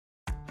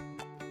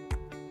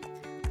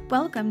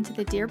Welcome to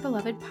the Dear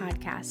Beloved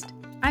podcast.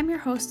 I'm your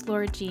host,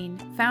 Laura Jean,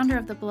 founder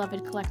of the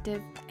Beloved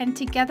Collective, and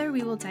together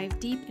we will dive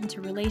deep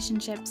into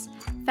relationships,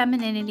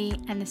 femininity,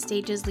 and the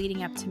stages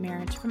leading up to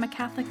marriage from a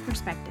Catholic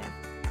perspective.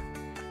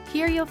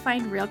 Here you'll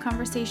find real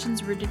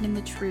conversations rooted in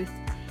the truth,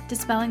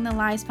 dispelling the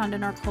lies found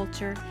in our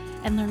culture,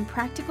 and learn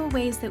practical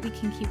ways that we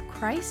can keep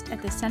Christ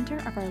at the center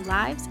of our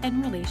lives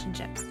and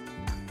relationships.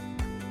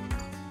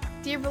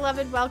 Dear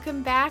Beloved,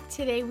 welcome back.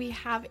 Today we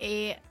have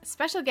a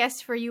special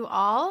guest for you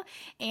all,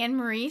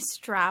 Anne-Marie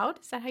Stroud.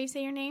 Is that how you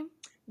say your name?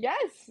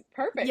 Yes,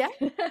 perfect. Yeah.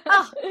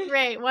 Oh,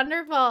 great.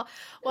 Wonderful.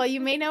 Well, you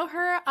may know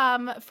her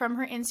from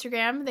her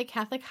Instagram, The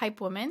Catholic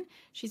Hype Woman.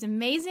 She's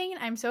amazing.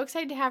 I'm so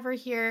excited to have her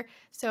here.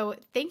 So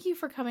thank you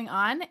for coming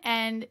on.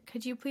 And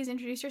could you please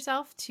introduce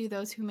yourself to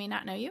those who may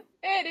not know you?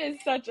 It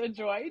is such a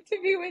joy to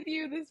be with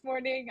you this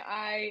morning.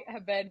 I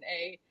have been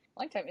a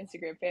longtime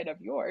Instagram fan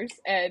of yours,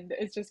 and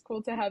it's just cool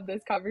to have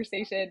this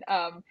conversation.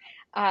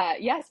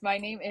 Yes, my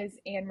name is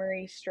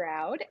Anne-Marie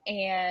Stroud,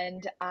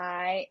 and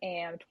I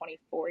am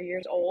 24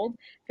 years old. I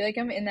feel like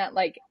I'm in that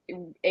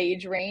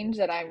age range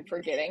that I'm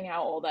forgetting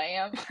how old I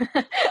am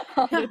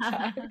all the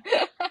time.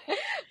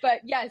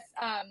 But yes,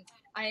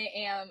 I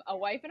am a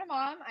wife and a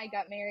mom. I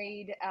got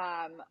married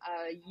a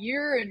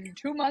year and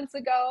 2 months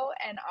ago,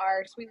 and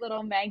our sweet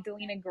little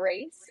Magdalena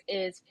Grace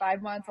is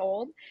 5 months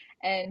old,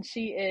 and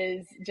she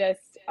is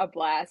just a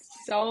blast.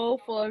 So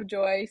full of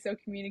joy, so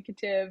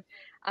communicative.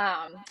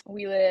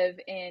 We live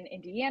in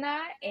Indiana,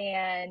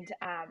 and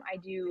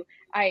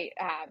I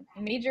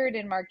majored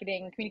in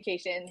marketing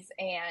communications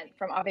and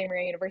from Ave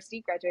Maria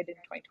University, graduated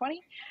in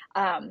 2020.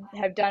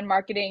 Have done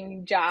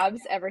marketing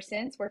jobs ever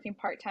since, working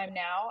part-time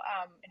now,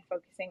 and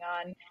focusing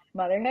on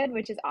motherhood,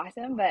 which is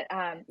awesome. But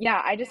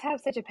I just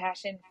have such a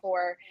passion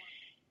for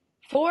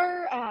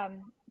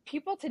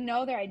people to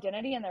know their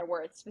identity and their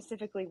worth,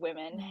 specifically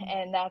women.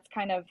 And that's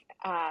kind of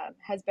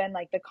has been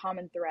like the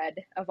common thread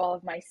of all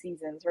of my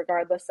seasons,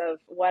 regardless of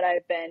what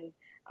I've been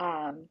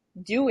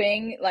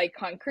doing, like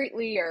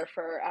concretely or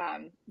for,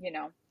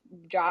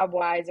 job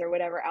wise or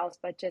whatever else,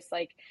 but just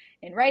like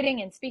in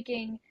writing and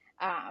speaking,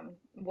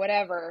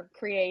 whatever,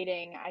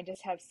 creating. I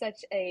just have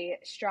such a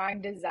strong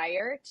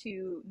desire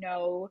to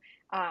know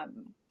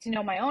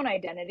my own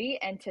identity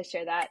and to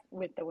share that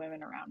with the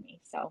women around me.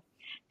 So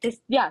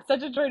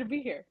such a joy to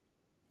be here.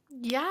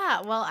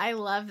 Yeah, well, I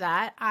love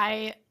that.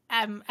 I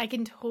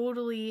can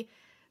totally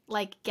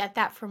get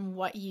that from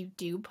what you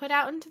do put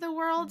out into the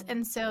world,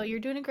 and so you're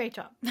doing a great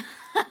job.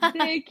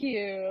 Thank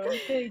you.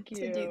 To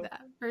do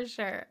that, for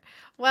sure.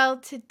 Well,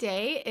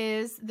 today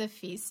is the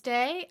feast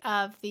day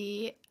of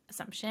the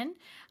Assumption,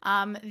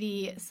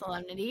 the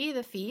solemnity,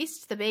 the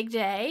feast, the big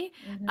day.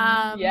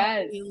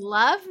 Yes. We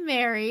love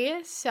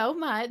Mary so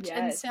much,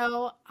 and Yes.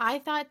 so I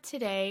thought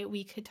today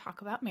we could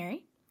talk about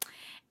Mary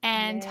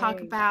and talk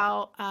Yay.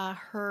 about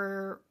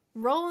her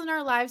role in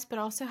our lives, but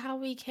also how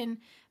we can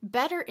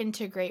better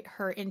integrate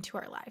her into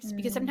our lives.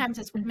 Because sometimes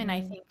as women,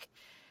 I think,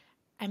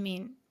 I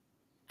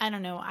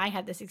don't know, I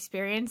had this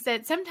experience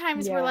that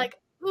sometimes we're like,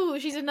 ooh,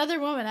 she's another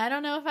woman. I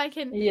don't know if I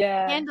can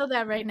handle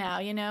that right now.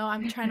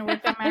 I'm trying to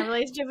work on my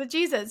relationship with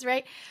Jesus,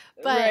 right?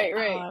 But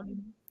right.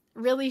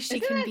 Really, she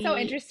Isn't can that be so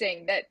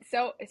interesting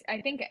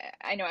I think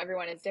I know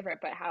everyone is different,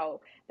 but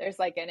how there's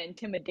like an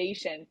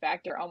intimidation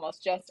factor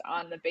almost just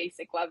on the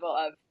basic level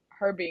of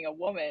her being a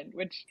woman,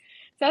 which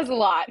says a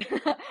lot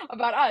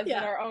about us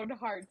and our own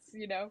hearts,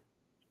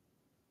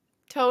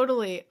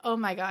 Totally. Oh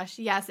my gosh.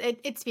 Yes.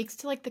 It speaks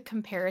to the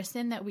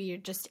comparison that we are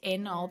just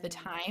in all the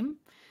time.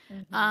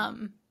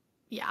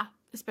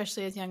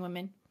 Especially as young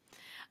women.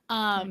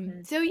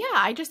 So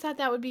I just thought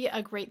that would be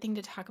a great thing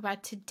to talk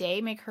about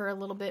today, make her a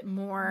little bit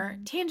more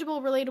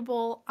tangible,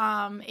 relatable,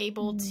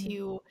 able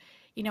to,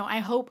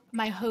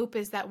 my hope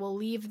is that we'll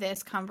leave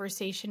this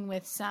conversation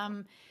with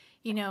some,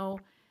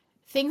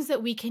 things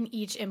that we can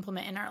each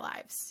implement in our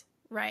lives,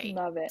 right?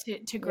 Love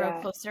it. To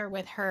grow closer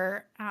with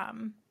her.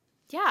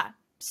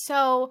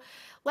 So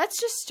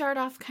let's just start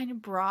off kind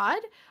of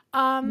broad.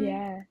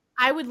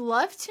 I would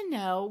love to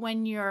know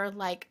when your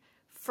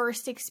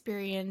first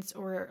experience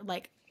or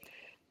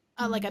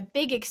a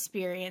big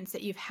experience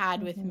that you've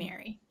had with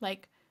Mary.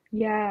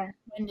 When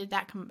did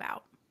that come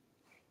about?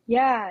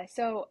 Yeah.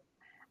 So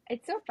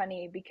it's so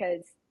funny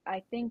because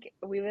I think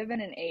we live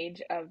in an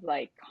age of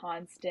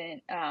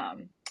constant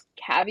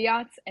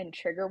caveats and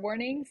trigger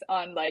warnings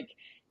on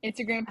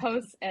Instagram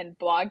posts and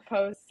blog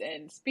posts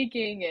and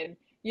speaking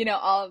and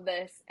all of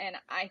this. And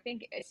I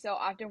think so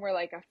often we're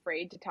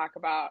afraid to talk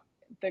about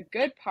the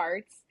good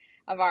parts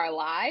of our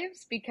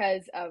lives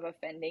because of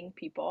offending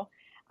people.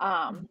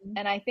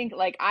 And I think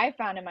I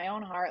found in my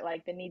own heart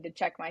the need to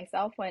check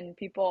myself when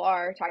people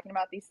are talking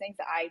about these things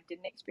that I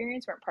didn't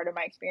experience, weren't part of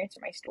my experience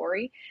or my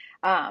story.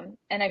 And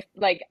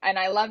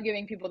I love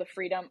giving people the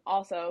freedom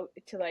also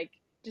to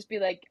just be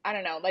I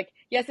don't know,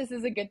 yes, this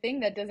is a good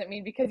thing. That doesn't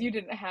mean because you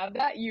didn't have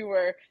that, you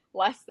were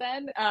less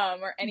than,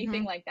 or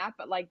anything like that,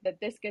 but that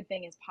this good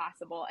thing is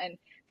possible. And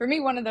for me,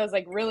 one of those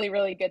really,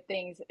 really good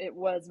things, it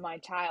was my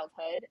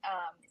childhood,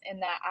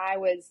 and that I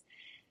was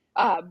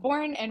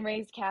Born and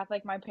raised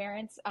Catholic. My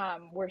parents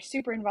were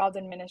super involved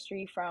in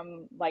ministry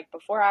from like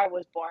before I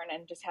was born,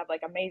 and just have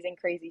like amazing,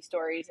 crazy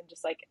stories and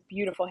just like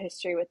beautiful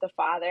history with the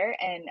Father,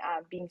 and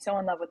being so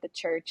in love with the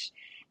church.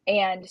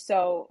 And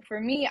so for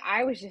me,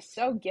 I was just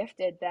so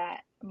gifted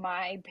that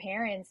my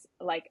parents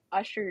like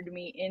ushered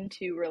me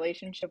into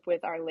relationship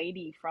with Our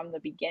Lady from the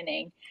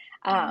beginning.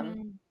 Um,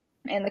 Mm.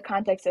 in the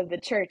context of the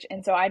church.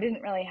 And so I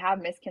didn't really have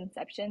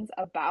misconceptions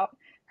about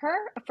her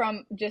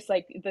from just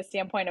like the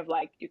standpoint of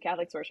like, do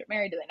Catholics worship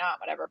Mary? Do they not?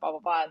 Whatever, blah, blah,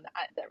 blah. And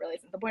that really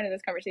isn't the point of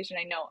this conversation,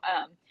 I know.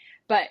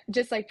 But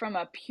just like from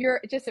a pure,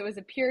 just it was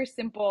a pure,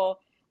 simple,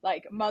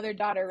 like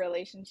mother-daughter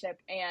relationship.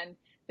 And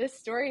this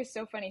story is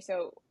so funny.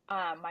 So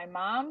my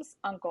mom's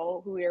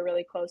uncle, who we were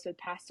really close with,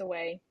 passed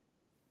away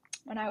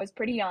when I was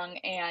pretty young,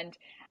 and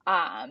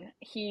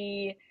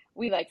he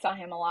we like saw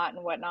him a lot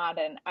and whatnot,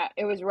 and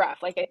it was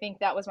rough. Like I think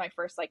that was my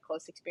first like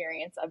close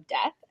experience of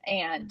death,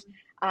 and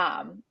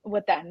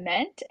what that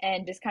meant,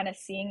 and just kind of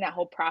seeing that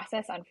whole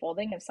process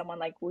unfolding of someone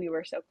like we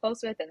were so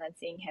close with, and then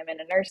seeing him in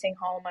a nursing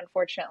home,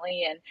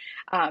 unfortunately,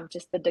 and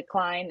just the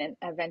decline, and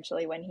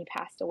eventually when he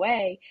passed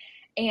away.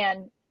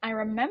 And I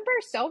remember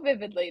so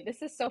vividly,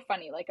 this is so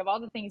funny, like of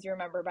all the things you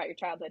remember about your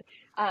childhood,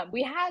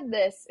 we had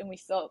this, and they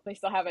still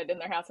have it in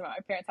their house. I'm at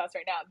my parents' house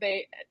right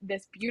now.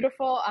 This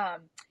beautiful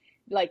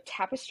like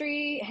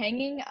tapestry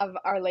hanging of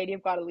Our Lady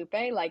of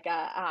Guadalupe, like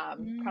a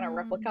kind of Mm.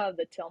 replica of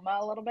the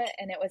tilma a little bit,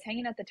 and it was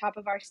hanging at the top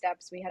of our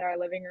steps. We had our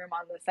living room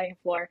on the second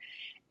floor,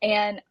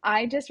 and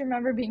I just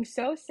remember being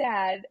so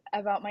sad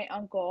about my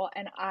uncle,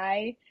 and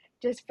I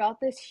just felt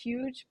this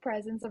huge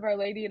presence of Our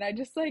Lady, and I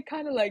just like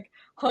kind of like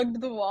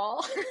hugged the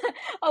wall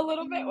a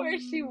little bit where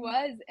she Mm.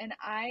 was, and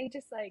I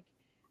just like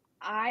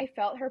I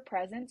felt her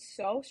presence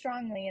so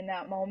strongly in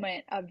that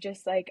moment of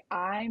just like,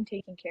 I'm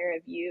taking care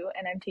of you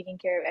and I'm taking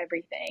care of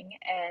everything.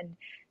 And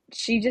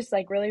she just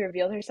like really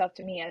revealed herself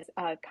to me as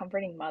a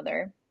comforting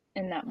mother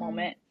in that Mm.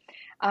 moment,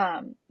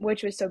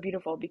 which was so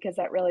beautiful because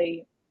that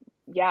really,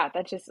 yeah,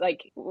 that just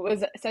like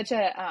was such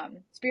a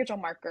spiritual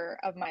marker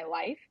of my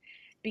life,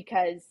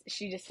 because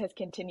she just has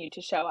continued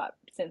to show up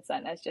since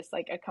then as just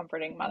like a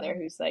comforting mother Mm.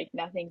 who's like,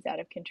 nothing's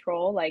out of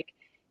control. Like,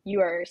 you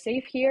are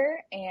safe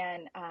here,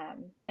 and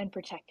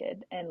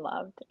protected and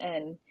loved.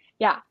 And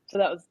yeah, so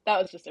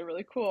that was just a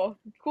really cool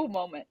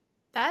moment.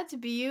 That's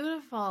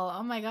beautiful.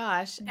 Oh my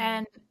gosh.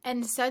 Mm,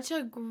 And such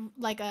a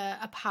like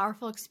a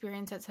powerful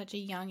experience at such a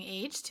young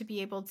age to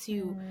be able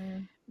to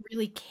mm,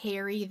 really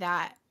carry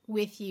that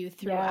with you yeah.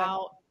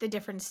 throughout the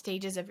different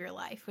stages of your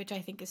life, which I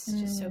think is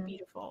just so Mm,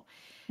 beautiful.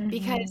 mm-hmm.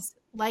 Because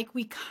like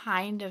we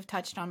kind of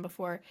touched on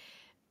before,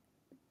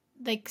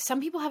 like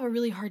some people have a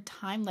really hard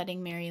time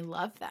letting Mary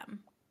love them.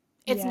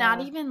 It's not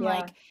Yeah, even yeah.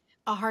 like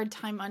a hard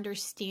time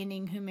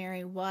understanding who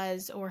Mary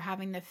was or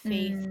having the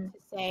faith Mm, to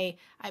say,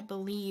 I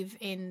believe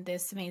in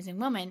this amazing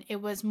woman.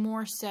 It's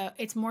more so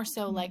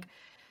mm, like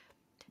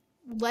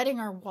letting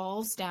our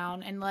walls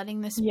down and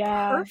letting this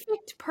yeah.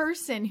 perfect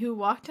person who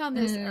walked on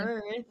this Mm,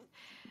 earth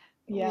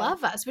yeah.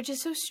 love us, which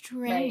is so Right,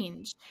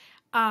 strange.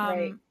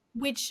 right.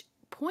 Which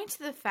points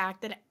to the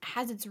fact that it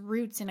has its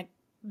roots in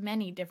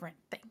many different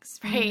things,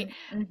 right?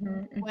 Mm,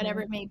 mm-hmm,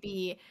 Whatever mm-hmm. it may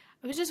be.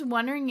 I was just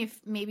wondering if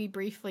maybe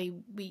briefly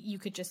you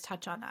could just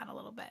touch on that a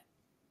little bit.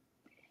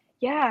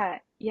 Yeah,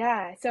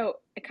 yeah. So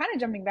kind of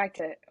jumping back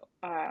to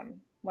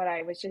what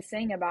I was just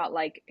saying about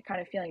like kind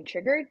of feeling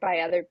triggered by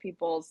other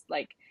people's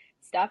like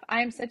stuff.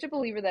 I am such a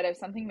believer that if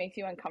something makes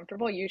you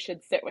uncomfortable, you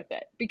should sit with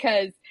it,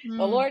 because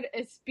the Mm. Lord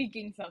is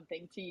speaking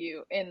something to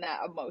you in that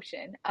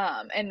emotion.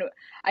 And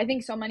I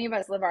think so many of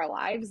us live our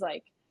lives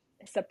like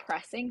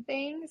suppressing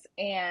things,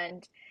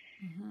 and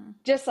Mhm.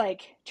 just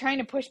like trying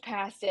to push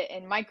past it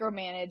and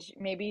micromanage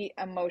maybe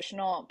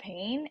emotional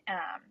pain.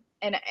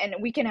 And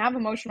we can have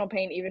emotional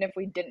pain even if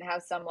we didn't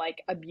have some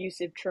like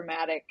abusive,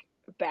 traumatic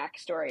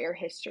backstory or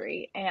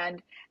history.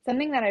 And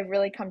something that I've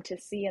really come to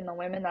see in the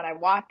women that I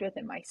walked with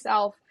and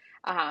myself,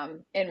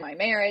 in my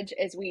marriage,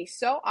 is we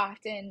so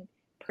often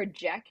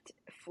project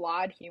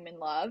flawed human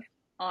love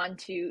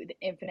onto the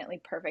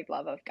infinitely perfect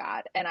love of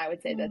God. And I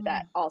would say that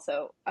that Mm.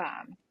 also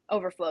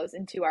overflows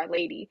into Our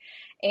Lady.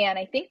 And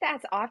I think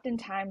that's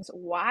oftentimes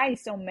why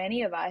so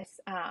many of us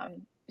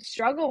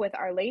struggle with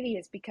Our Lady,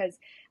 is because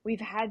we've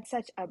had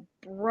such a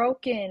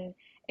broken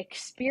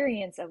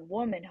experience of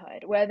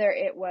womanhood, whether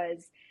it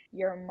was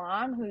your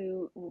mom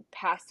who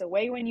passed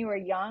away when you were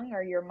young,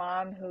 or your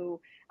mom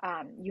who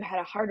you had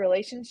a hard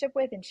relationship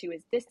with and she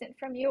was distant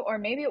from you, or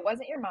maybe it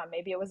wasn't your mom,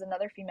 maybe it was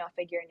another female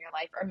figure in your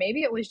life, or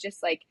maybe it was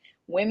just like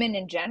women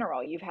in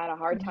general you've had a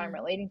hard time Mhm.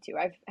 relating to.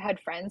 I've had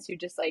friends who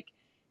just like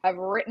have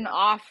written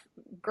off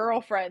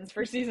girlfriends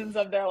for seasons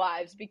of their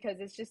lives because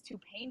it's just too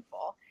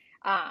painful.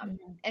 Mhm.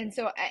 And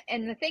so,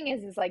 and the thing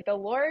is like the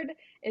Lord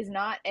is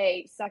not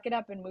a suck it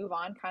up and move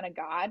on kind of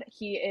God.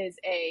 He is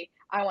a,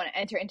 I want to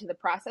enter into the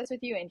process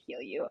with you and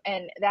heal you.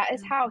 And that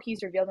is how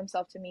he's revealed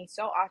himself to me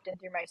so often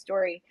through my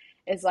story,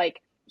 is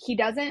like, he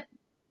doesn't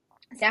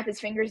snap his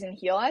fingers and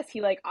heal us. He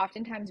like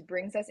oftentimes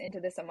brings us into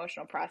this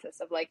emotional process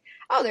of like,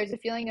 oh, there's a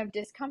feeling of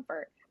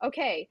discomfort.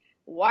 Okay,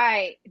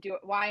 why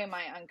am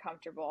I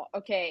uncomfortable?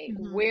 Okay,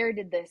 Mm-hmm. where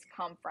did this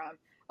come from?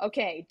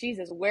 Okay,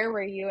 Jesus, where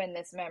were you in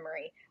this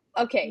memory?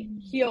 Okay,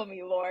 heal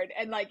me, Lord.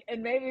 And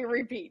maybe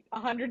repeat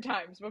 100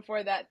 times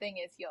before that thing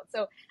is healed.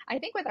 So I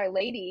think with Our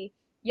Lady,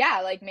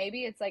 yeah, like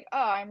maybe it's like, oh,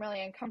 I'm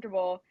really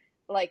uncomfortable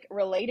like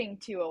relating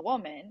to a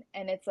woman,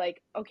 and it's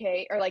like,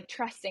 okay, or like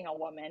trusting a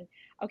woman.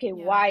 Okay,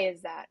 Yeah. why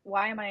is that?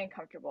 Why am I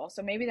uncomfortable?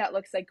 So maybe that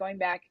looks like going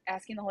back,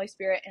 asking the Holy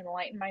Spirit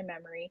enlighten my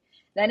memory.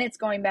 Then it's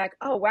going back,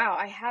 oh wow,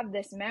 I have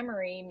this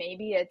memory.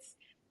 Maybe it's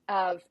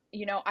of,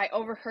 I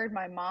overheard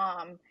my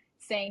mom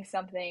saying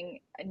something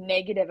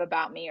negative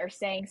about me, or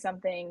saying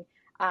something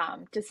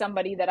to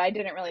somebody that I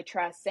didn't really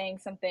trust, saying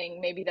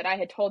something maybe that I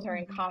had told her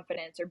in Mm-hmm.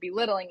 confidence, or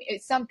belittling.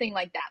 It's something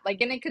like that.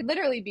 Like, and it could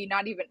literally be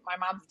not even my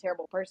mom's a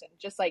terrible person,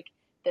 just like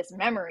this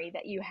memory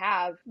that you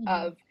have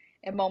Mm-hmm. of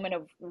a moment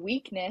of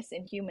weakness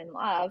in human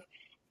love,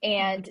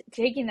 Mm-hmm. and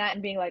taking that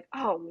and being like,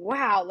 oh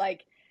wow,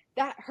 like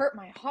that hurt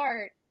my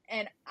heart,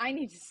 and I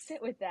need to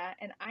sit with that,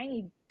 and I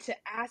need to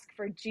ask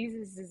for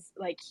Jesus's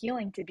like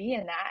healing to be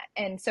in that.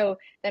 And so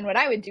then what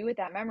I would do with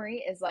that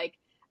memory is like,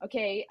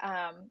 okay,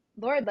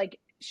 Lord, like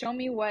show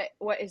me what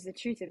is the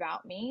truth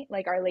about me,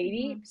 like Our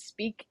Lady, Mm-hmm.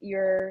 speak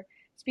your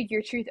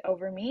truth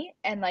over me,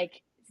 and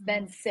like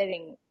then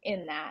sitting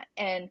in that.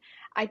 And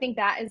I think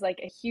that is like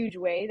a huge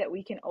way that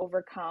we can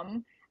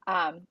overcome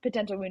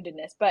potential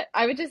woundedness. But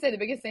I would just say the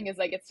biggest thing is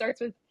like it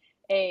starts with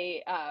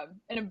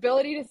an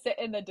ability to sit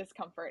in the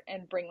discomfort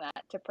and bring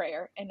that to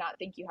prayer, and not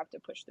think you have to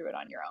push through it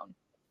on your own.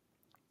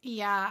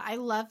 Yeah, I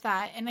love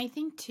that. And I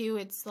think too,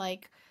 it's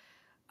like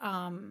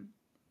um,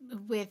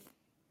 with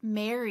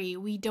Mary,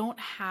 we don't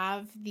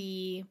have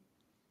the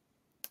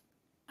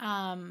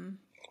um,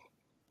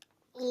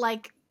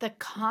 like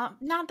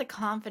not the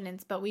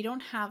confidence, but we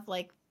don't have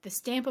like the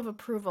stamp of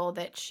approval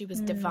that she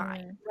was divine,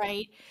 Mm,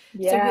 right?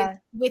 So yeah.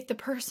 with the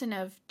person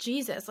of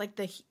Jesus, like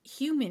the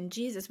human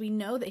Jesus, we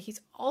know that he's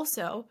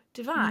also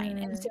divine,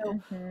 and so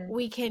Mm-hmm.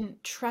 we can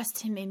trust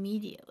him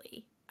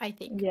immediately, I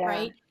think, Yeah.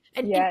 right?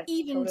 And Yes,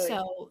 even totally.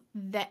 so,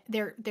 that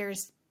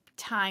there's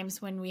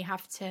times when we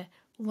have to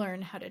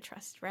learn how to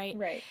trust, right?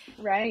 Right,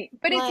 right.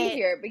 But it's But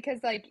easier because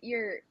like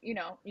you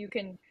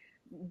can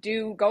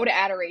do go to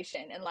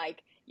adoration, and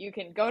like you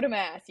can go to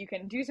mass, you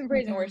can do some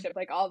praise and Mhm. worship,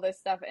 like all this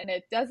stuff, and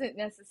it doesn't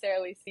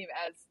necessarily seem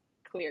as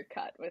clear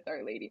cut with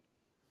Our Lady.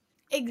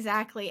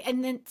 Exactly.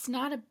 And then it's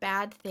not a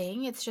bad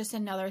thing. It's just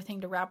another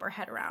thing to wrap our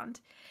head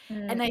around.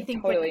 And I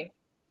think Totally.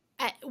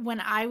 when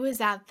I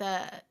was at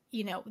the,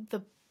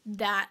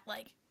 that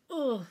like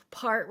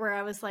part where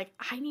I was like,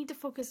 I need to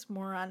focus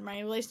more on my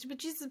relationship with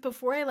Jesus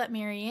before I let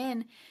Mary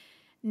in.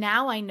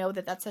 Now I know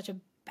that that's such a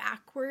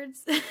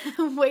backwards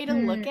way to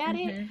look at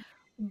it,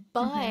 Mm-hmm.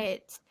 Mm-hmm.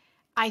 but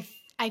I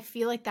I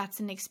feel like that's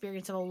an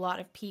experience of a lot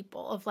of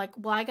people of like,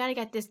 well, I got to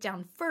get this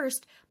down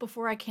first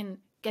before I can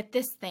get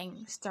this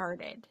thing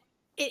started.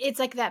 It's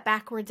like that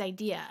backwards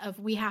idea of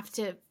we have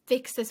to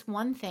fix this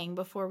one thing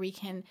before we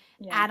can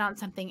Yeah. add on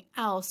something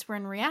else. Where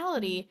in Mm.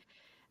 reality,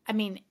 I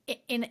mean,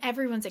 in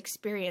everyone's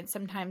experience,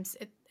 sometimes,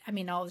 I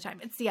mean, all the time,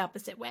 it's the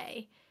opposite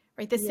way,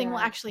 right? This thing will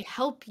Yeah. actually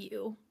help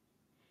you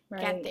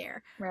get Right.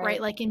 there, right?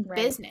 Right. Like in Right.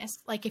 business,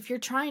 like if you're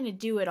trying to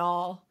do it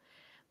all,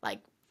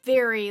 like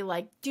very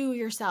like do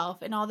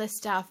yourself and all this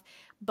stuff,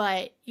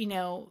 but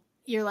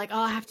you're like,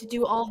 oh, I have to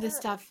do all this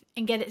stuff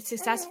and get it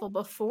successful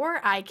before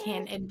I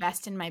can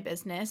invest in my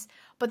business.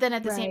 But then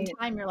at the same Right.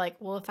 time, you're like,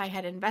 well, if I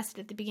had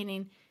invested at the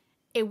beginning,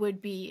 it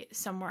would be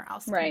somewhere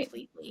else Right.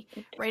 completely,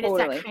 right? It's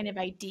that Totally. kind of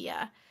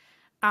idea.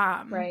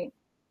 Um, Right.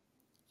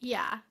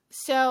 yeah.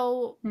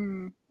 So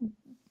Mm.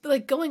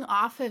 like going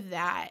off of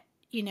that,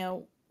 you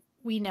know,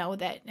 we know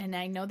that, and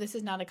I know this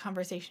is not a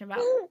conversation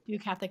about do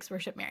Catholics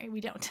worship Mary.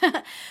 We don't.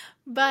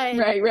 But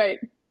Right. Right.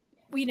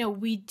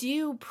 we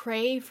do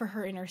pray for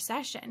her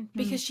intercession Mm.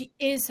 because she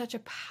is such a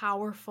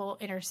powerful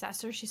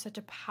intercessor. She's such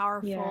a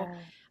powerful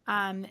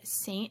Yeah.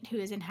 saint who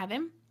is in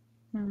heaven.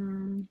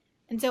 Mm.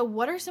 And so,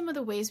 what are some of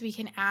the ways we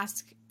can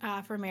ask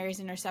for Mary's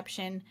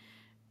intercession?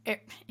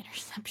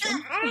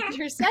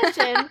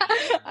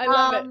 I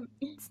love it.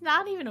 It's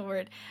not even a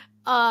word.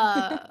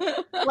 Uh,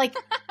 like,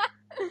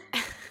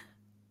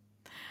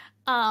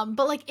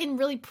 but like in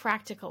really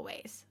practical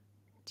ways.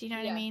 Do you know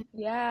what I Yeah, mean?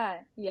 yeah,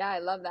 yeah, I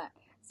love that.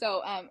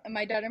 So,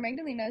 my daughter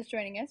Magdalena is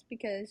joining us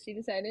because she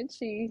decided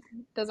she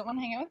doesn't want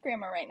to hang out with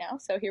grandma right now.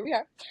 So here we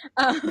are.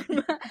 Um,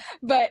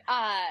 but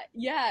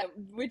yeah,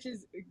 which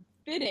is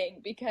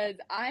fitting because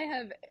I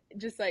have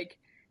just like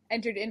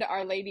entered into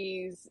Our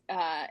Lady's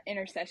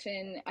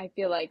intercession. I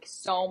feel like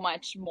so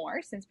much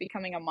more since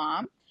becoming a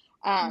mom.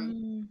 Um,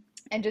 Mm,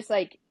 and just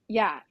like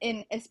yeah,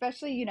 in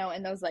especially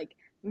in those like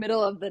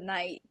middle of the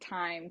night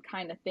time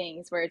kind of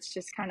things where it's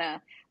just kind of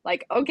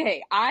like,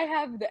 okay, I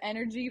have the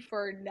energy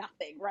for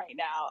nothing right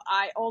now,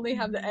 I only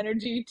have the mhm,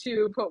 energy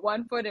to put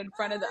one foot in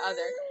front of the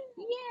other.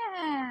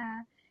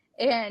 Yeah.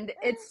 And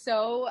it's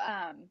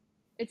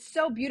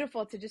so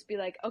beautiful to just be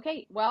like,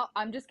 okay, well,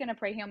 I'm just gonna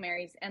pray Hail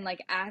Marys and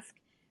like ask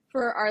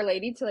for Our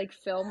Lady to like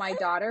fill my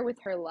daughter with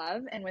her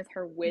love and with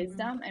her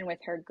mhm, wisdom and with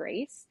her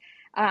grace.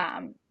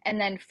 And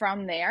then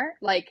from there,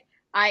 like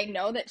I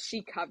know that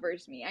she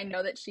covers me. I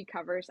know that she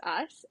covers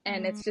us,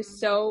 and it's just Mm.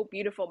 so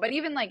beautiful. But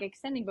even like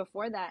extending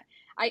before that,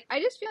 I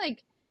just feel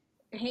like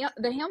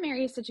the Hail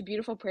Mary is such a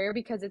beautiful prayer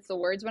because it's the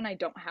words when I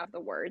don't have the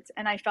words.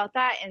 And I felt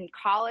that in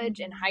college,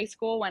 in Mhm. high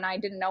school, when I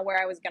didn't know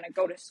where I was going to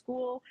go to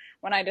school,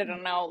 when I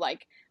didn't know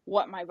like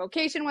what my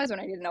vocation was, when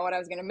I didn't know what I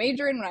was going to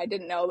major in, when I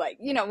didn't know like,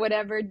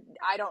 whatever,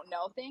 I don't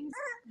know things.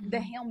 The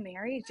Mhm. Hail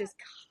Mary just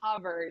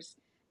covers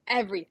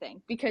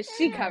everything because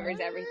she covers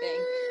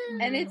everything.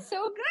 And Mhm. it's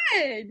so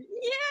good.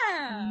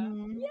 Yeah.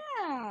 Mhm.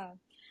 Yeah.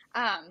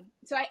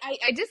 So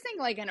I just think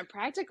like in a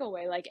practical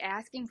way, like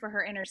asking for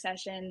her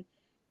intercession,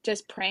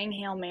 just praying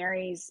Hail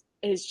Marys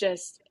is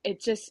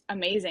it's just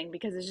amazing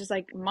because it's just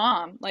like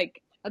mom,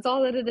 like that's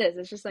all that it is.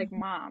 It's just like Mhm.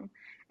 mom.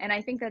 And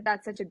I think that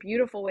that's such a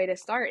beautiful way to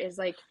start is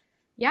like,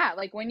 yeah,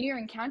 like when you're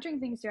encountering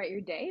things throughout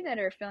your day that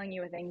are filling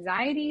you with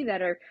anxiety,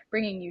 that are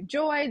bringing you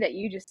joy, that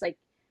you just like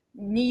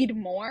need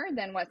more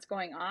than what's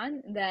going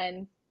on,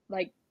 then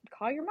like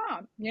call your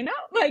mom,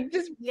 like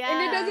just,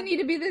 and it doesn't Yeah. need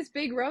to be this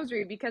big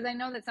rosary because I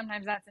know that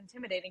sometimes that's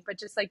intimidating, but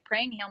just like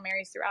praying Hail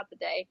Marys throughout the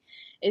day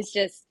is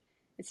just,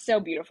 it's so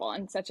beautiful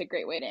and such a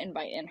great way to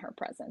invite in her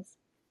presence.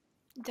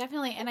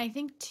 Definitely. And I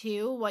think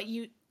too, what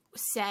you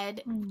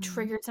said Mm.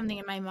 triggered something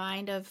in my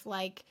mind of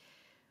like,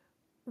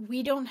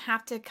 we don't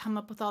have to come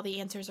up with all the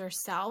answers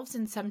ourselves.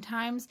 And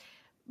sometimes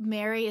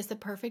Mary is the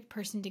perfect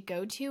person to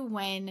go to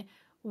when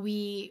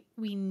we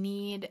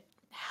need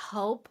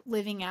help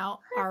living out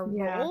our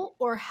Yeah. role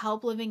or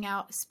help living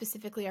out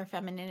specifically our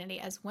femininity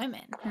as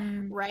women,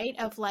 Mm. right?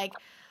 Of like,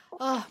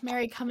 oh,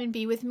 Mary, come and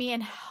be with me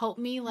and help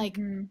me like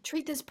Mm-hmm.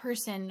 treat this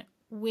person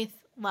with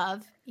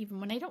love even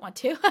when I don't want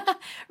to,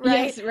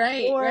 right? Yes,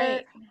 right, Or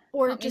right.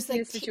 or Help me just see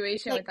the like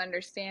situation like with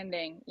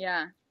understanding.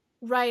 Yeah.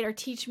 right, or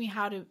teach me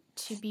how to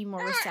be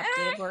more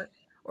receptive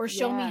or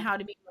show me Yeah. how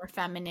to be more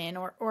feminine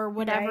or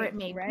whatever Right, it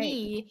may right.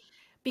 be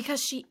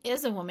because she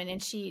is a woman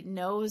and she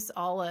knows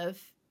all of,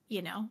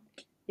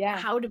 Yeah.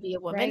 how to be a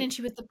woman Right, and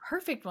she was the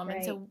perfect woman,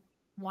 right. so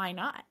why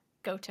not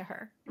go to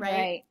her, right?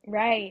 Right,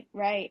 right,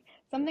 right.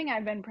 Something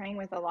I've been praying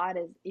with a lot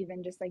is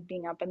even just like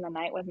being up in the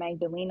night with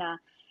Magdalena,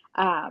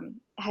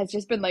 has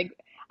just been like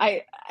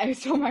I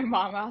told my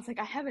mom, I was like,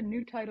 I have a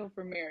new title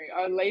for Mary,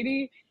 Our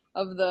Lady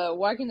of the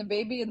walking the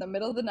baby in the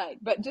middle of the night.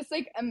 But just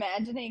like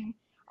imagining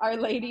Our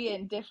Lady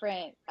in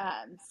different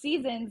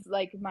seasons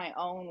like my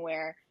own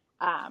where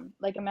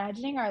like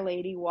imagining Our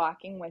Lady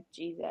walking with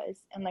Jesus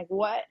and like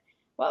what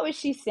was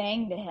she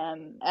saying to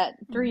him at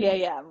Mhm. 3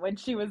 a.m. when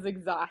she was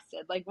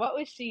exhausted? Like what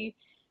was she,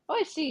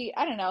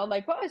 I don't know,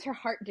 like what was her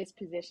heart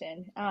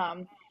disposition?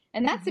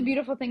 And that's the Mhm.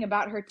 beautiful thing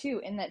about her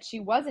too, in that she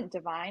wasn't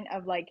divine,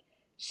 of like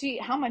she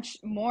how much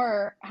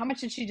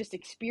did she just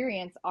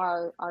experience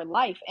our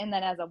life, and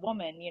then as a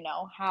woman,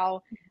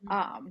 Mhm.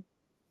 um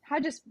how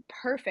just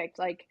perfect,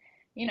 like,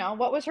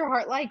 what was her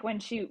heart like when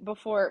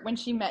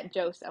she met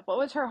Joseph? What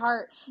was her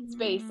heart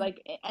space Mhm.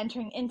 like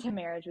entering into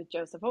marriage with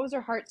Joseph? What was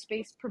her heart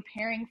space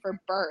preparing for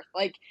birth?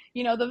 Like,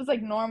 those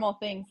like normal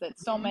things that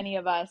so Mhm. many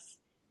of us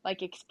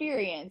like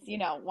experience,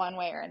 one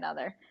way or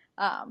another.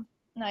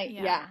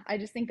 Yeah. Yeah, I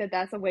just think that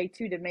that's a way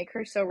too to make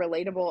her so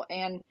relatable,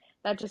 and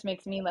that just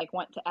makes me like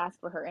want to ask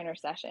for her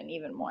intercession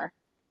even more.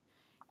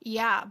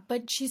 Yeah,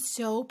 but she's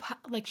so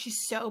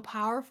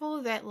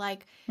powerful that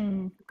like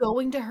Mm.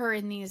 going to her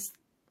in these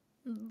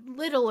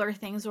littler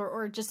things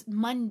or just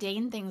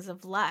mundane things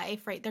of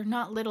life, right? They're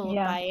not little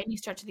Yeah, by any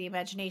stretch of the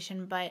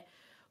imagination, but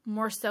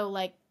more so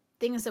like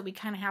things that we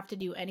kind of have to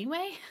do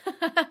anyway.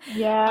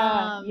 yeah,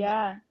 um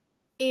yeah.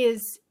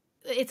 is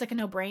it's like a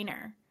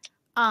no-brainer.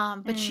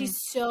 But Mm. she's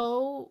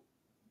so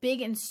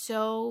big and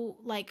so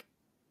like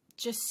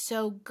just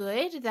so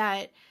good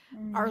that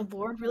our Mm.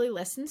 Lord really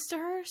listens to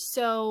her.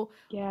 So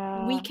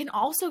we Yeah. can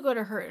also go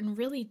to her in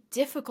really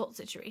difficult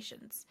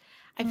situations.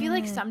 I feel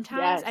like Mm.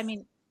 sometimes, I Yes.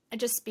 mean,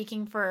 just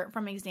speaking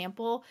from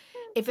example,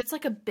 if it's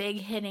like a big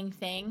hitting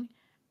thing,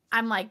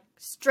 I'm like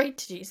straight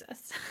to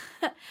Jesus.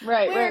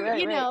 Right, right, Where,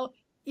 right, right.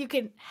 you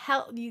can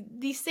help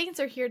these saints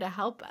are here to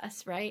help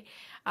us, right?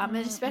 And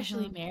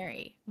especially Mm-hmm.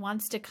 Mary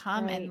wants to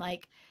come and Right.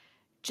 like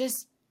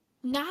just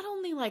not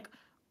only like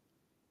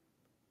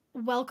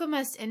welcome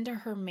us into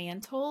her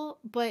mantle,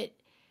 but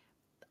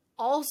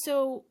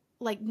also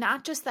like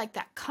not just like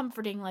that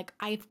comforting like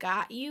I've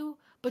got you,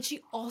 but she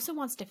also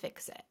wants to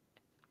fix it,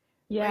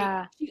 right?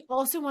 Yeah. She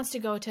also wants to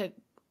go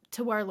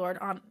to our Lord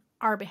on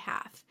our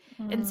behalf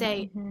and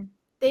say Mm-hmm.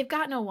 they've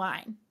got no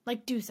wine,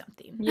 like do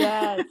something.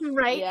 Yes.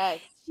 Right? Yes.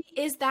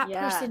 She is that Yeah.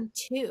 person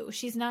too.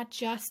 She's not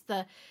just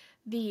the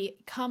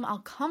come I'll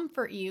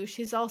comfort you.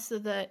 She's also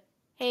the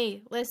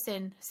hey,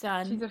 listen, She's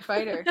son. a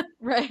fighter.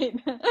 Right.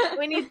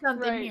 We need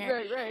something Right,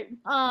 here. right, right.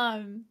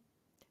 Um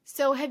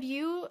so have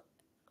you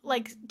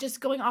like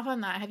just going off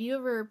on that, have you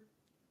ever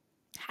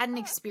had an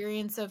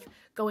experience of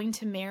going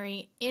to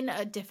Mary in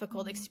a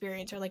difficult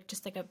experience or like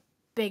just like a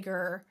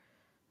bigger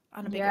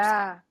on a bigger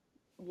scale? Yeah.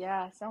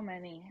 Yeah, so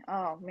many.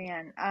 Oh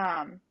man.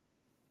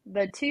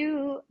 The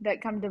two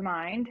that come to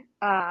mind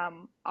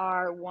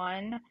are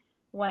one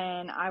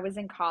when I was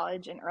in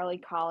college, in early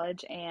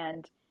college,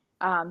 and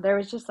there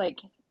was just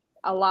like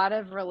a lot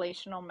of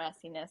relational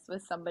messiness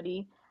with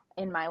somebody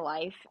in my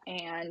life,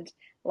 and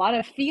a lot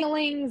of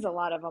feelings, a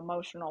lot of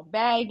emotional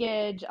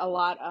baggage, a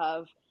lot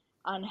of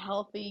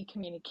unhealthy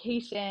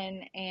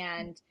communication.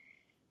 And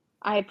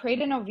I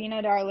prayed a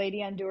novena to Our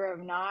Lady Undoer of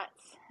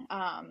Knots,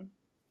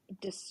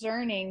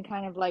 discerning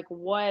kind of like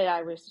what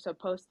I was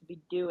supposed to be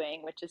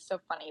doing, which is so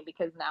funny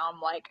because now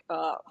I'm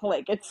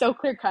like it's so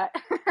clear cut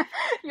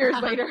years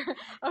later.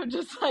 I'm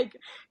just like,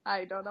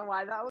 I don't know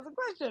why that was a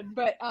question,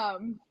 but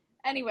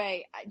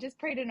anyway, I just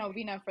prayed a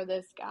novena for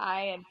this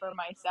guy and for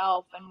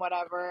myself and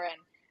whatever,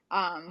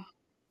 and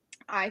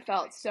I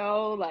felt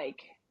so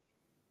like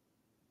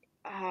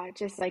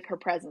just like her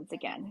presence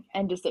again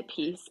and just at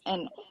peace.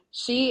 And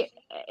she,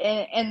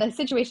 and the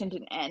situation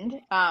didn't end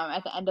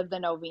at the end of the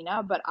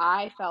novena, but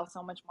I fell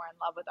so much more in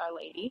love with Our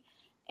Lady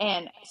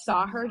and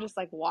saw her just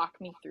like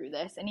walk me through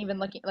this. And even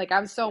looking, like,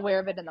 I was so aware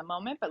of it in the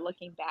moment, but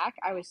looking back,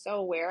 I was so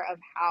aware of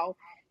how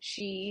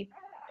she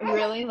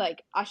really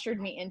like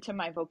ushered me into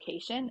my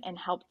vocation and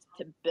helped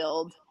to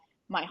build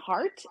my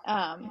heart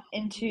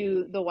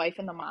into the wife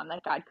and the mom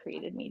that God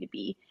created me to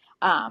be.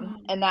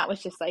 And that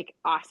was just like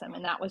awesome.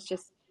 And that was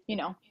just,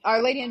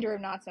 Our Lady Undoer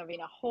of Knots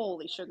novena,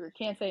 holy sugar,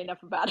 can't say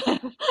enough about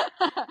it.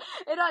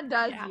 It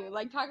undoes Yeah. you.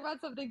 Like, talk about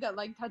something that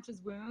like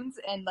touches wounds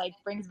and like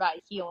brings about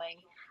healing.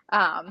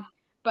 Um,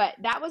 but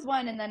that was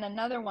one, and then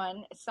another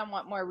one,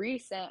 somewhat more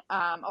recent,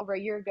 over a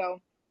year ago.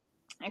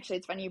 Actually,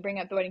 it's funny you bring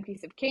up the wedding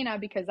feast of Cana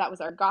because that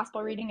was our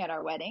gospel reading at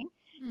our wedding.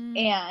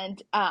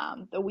 And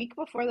the week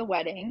before the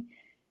wedding,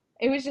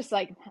 it was just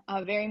like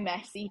a very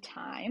messy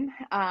time.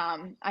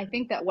 I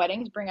think that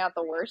weddings bring out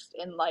the worst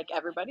in like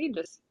everybody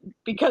just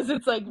because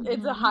it's like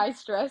it's a high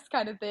stress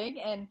kind of thing.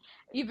 And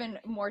even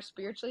more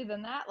spiritually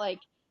than that, like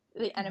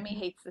the enemy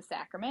hates the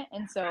sacrament.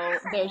 And so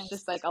there's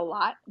just like a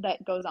lot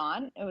that goes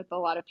on with a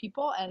lot of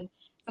people. And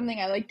something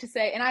I like to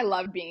say, and I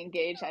loved being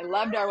engaged. I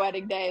loved our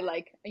wedding day,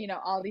 like,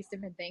 all these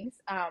different things.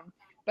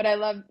 But I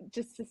love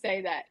just to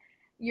say that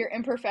your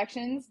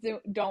imperfections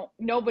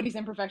nobody's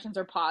imperfections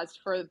are paused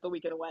for the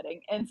week of the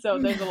wedding. And so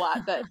there's a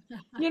lot that,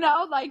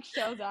 like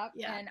shows up.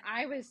 Yeah. And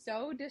I was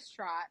so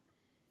distraught,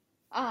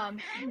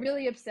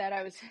 really upset.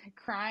 I was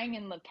crying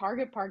in the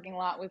Target parking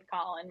lot with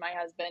Colin, my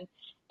husband.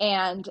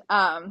 And,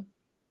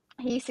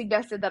 he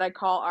suggested that I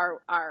call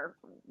our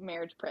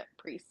marriage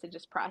priest to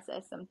just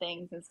process some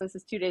things. And so this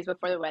is 2 days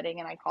before the wedding,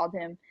 and I called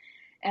him,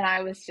 and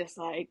I was just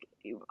like,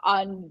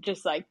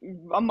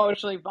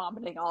 emotionally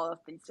vomiting all of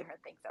these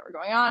different things that were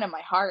going on in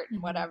my heart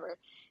and whatever.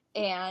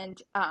 And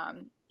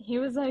he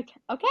was like,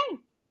 okay,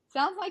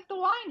 sounds like the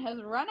wine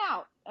has run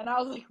out. And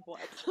I was like, what?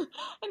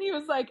 And he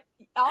was like,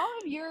 all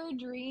of your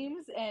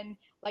dreams and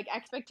like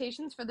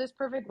expectations for this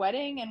perfect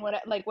wedding and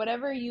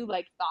whatever you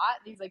like thought,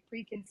 these like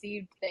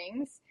preconceived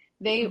things,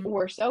 they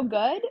were so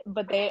good,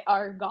 but they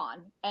are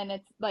gone. And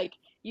it's like,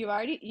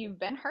 you've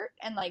been hurt,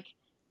 and like,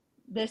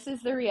 this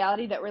is the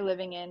reality that we're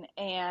living in,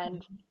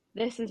 and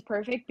this is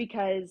perfect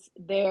because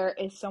there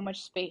is so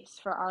much space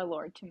for our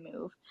Lord to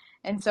move.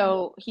 And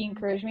so he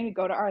encouraged me to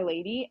go to Our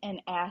Lady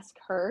and ask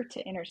her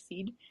to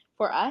intercede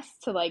for us,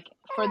 to like,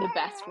 for the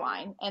best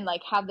wine, and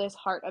like have this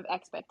heart of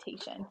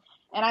expectation.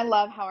 And I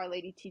love how Our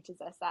Lady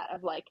teaches us that,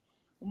 of like,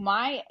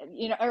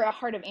 or a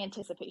heart of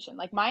anticipation.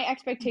 Like, my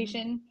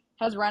expectation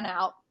has run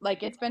out,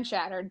 like it's been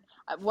shattered.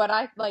 What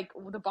I like,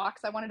 the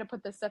box I wanted to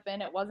put this stuff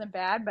in, it wasn't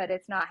bad, but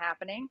it's not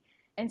happening.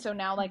 And so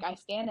now, like, I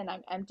stand and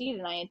I'm emptied,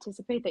 and I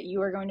anticipate that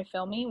you are going to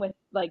fill me with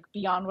like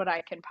beyond what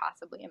I can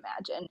possibly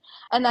imagine.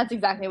 And that's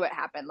exactly what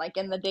happened. Like,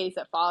 in the days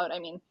that followed, I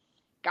mean,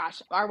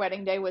 gosh, our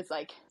wedding day was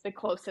like the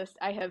closest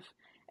I have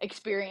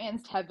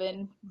experienced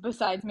heaven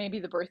besides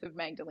maybe the birth of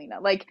Magdalena.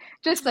 Like,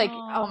 just like,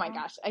 oh my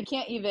gosh, I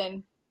can't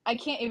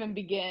even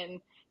begin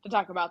to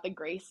talk about the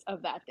grace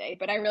of that day.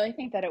 But I really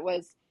think that it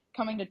was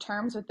coming to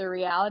terms with the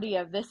reality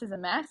of, this is a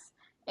mess,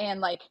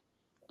 and like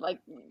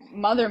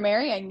Mother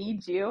Mary, I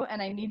need you,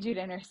 and I need you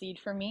to intercede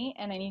for me,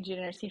 and I need you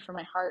to intercede for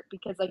my heart,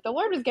 because like the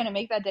Lord was going to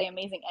make that day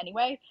amazing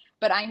anyway,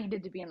 but I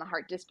needed to be in the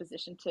heart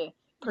disposition to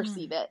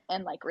perceive it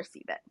and like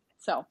receive it.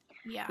 So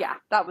yeah,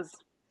 that was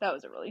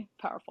a really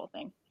powerful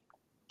thing.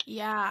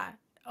 Yeah.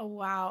 Oh,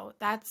 wow.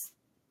 That's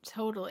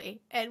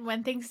totally. And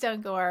when things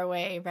don't go our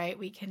way, right,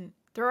 we can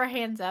throw our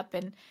hands up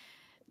and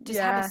just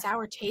have a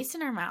sour taste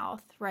in our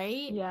mouth,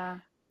 right? Yeah.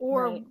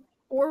 Or right.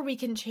 or we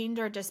can change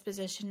our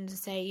disposition to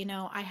say,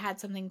 I had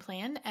something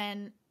planned,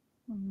 and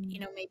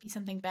maybe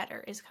something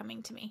better is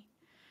coming to me.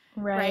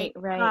 Right.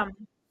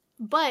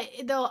 But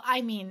though,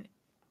 I mean,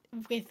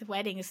 with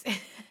weddings,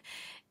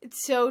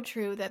 it's so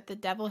true that the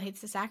devil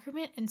hates the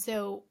sacrament, and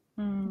so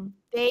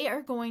they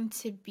are going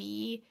to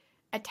be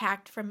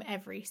attacked from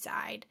every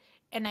side.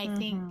 And I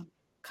think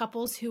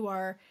couples who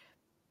are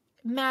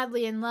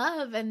madly in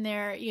love and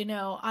they're,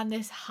 on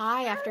this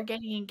high after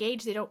getting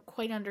engaged, they don't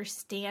quite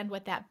understand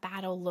what that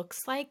battle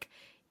looks like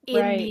in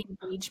the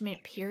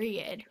engagement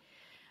period.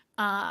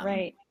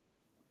 Right.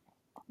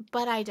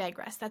 But I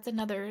digress. That's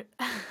another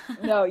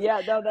that's another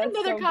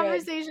so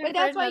conversation. Good. But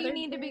that's why you another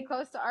need to be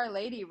close to Our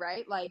Lady,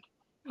 right? Like,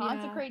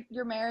 consecrate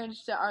your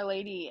marriage to Our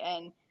Lady.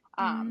 And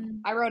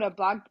I wrote a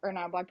blog, or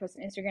not a blog post,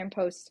 an Instagram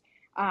post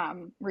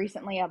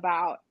recently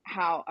about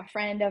how a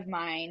friend of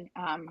mine,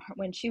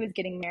 when she was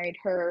getting married,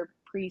 her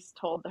priest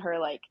told her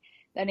like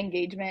that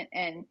engagement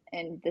and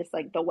this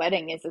like the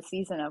wedding is a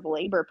season of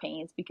labor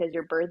pains because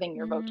you're birthing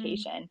your Mm,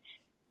 vocation.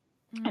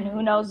 And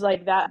who mm, knows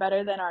like that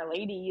better than Our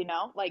Lady,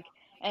 like,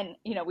 and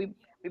we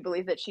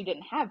believe that she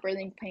didn't have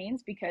birthing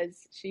pains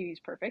because she's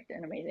perfect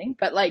and amazing,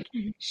 but like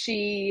mhm,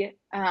 she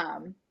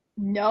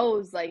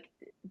knows like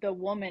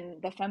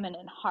the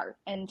feminine heart,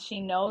 and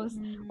she knows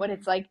what mm,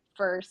 it's like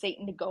for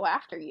Satan to go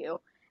after you.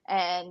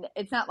 And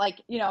it's not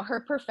like,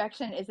 her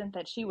perfection isn't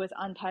that she was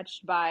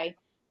untouched by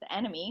the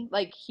enemy.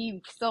 Like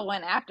he still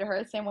went after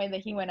her the same way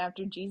that he went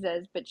after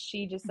Jesus, but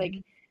she just like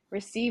mhm.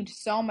 received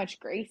so much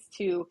grace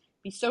to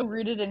be so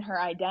rooted in her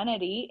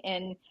identity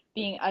and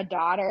being a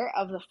daughter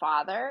of the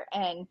Father.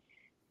 And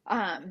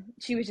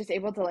she was just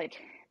able to like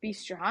be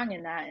strong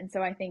in that. And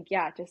so I think,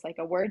 yeah, just like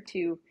a word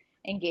to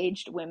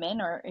engaged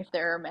women, or if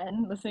there are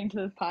men listening to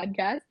this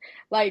podcast,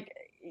 like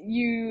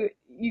you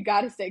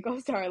got to stay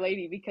close to Our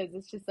Lady, because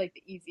it's just like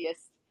the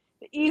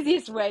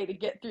easiest way to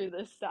get through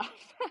this stuff.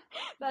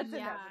 That's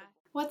Yeah. inevitable.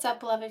 What's up,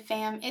 beloved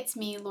fam? It's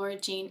me, Laura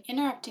Jean,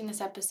 interrupting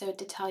this episode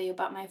to tell you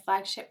about my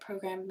flagship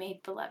program,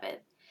 Made Beloved.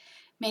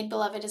 Made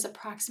Beloved is a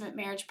proximate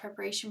marriage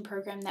preparation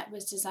program that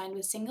was designed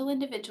with single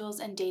individuals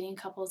and dating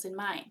couples in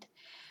mind.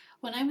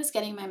 When I was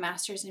getting my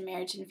master's in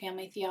marriage and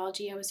family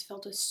theology, I was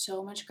filled with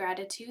so much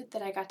gratitude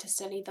that I got to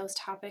study those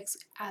topics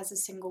as a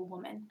single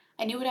woman.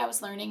 I knew what I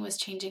was learning was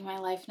changing my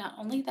life not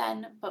only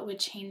then, but would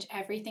change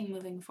everything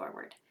moving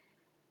forward.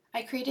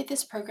 I created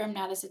this program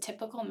not as a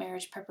typical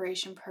marriage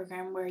preparation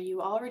program where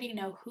you already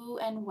know who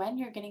and when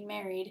you're getting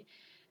married,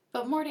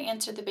 but more to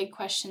answer the big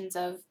questions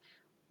of,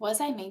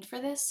 was I made for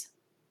this?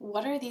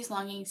 What are these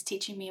longings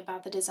teaching me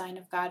about the design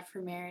of God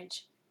for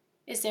marriage?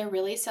 Is there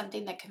really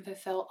something that can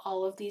fulfill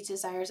all of these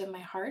desires of my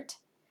heart?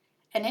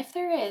 And if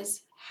there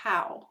is,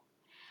 how?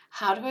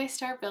 How do I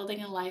start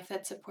building a life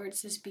that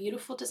supports this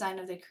beautiful design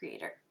of the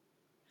Creator?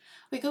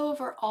 We go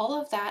over all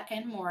of that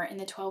and more in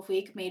the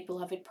 12-week Made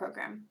Beloved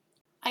program.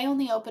 I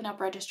only open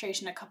up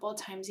registration a couple of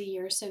times a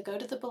year, so go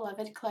to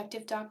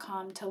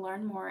thebelovedcollective.com to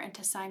learn more and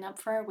to sign up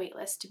for our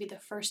waitlist to be the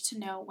first to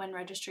know when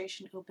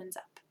registration opens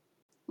up.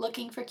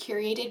 Looking for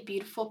curated,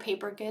 beautiful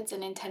paper goods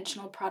and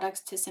intentional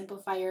products to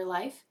simplify your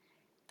life?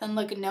 Then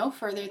look no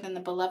further than the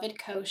Beloved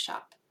Co.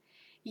 shop.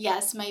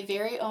 Yes, my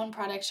very own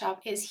product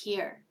shop is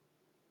here.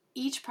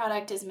 Each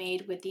product is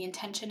made with the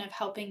intention of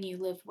helping you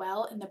live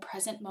well in the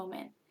present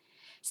moment.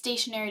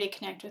 Stationery to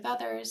connect with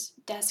others,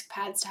 desk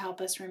pads to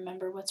help us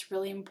remember what's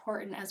really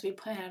important as we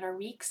plan out our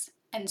weeks,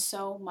 and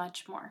so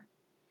much more.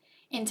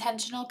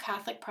 Intentional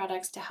Catholic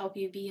products to help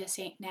you be a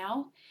saint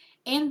now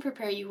and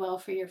prepare you well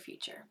for your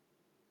future.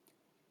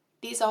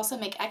 These also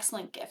make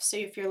excellent gifts, so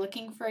if you're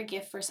looking for a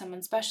gift for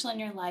someone special in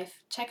your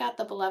life, check out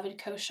the Beloved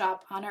Co.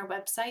 shop on our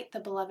website,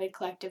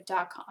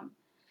 thebelovedcollective.com.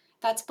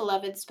 That's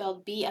Beloved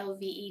spelled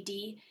Belved,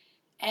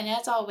 and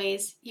as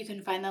always, you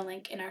can find the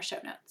link in our show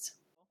notes.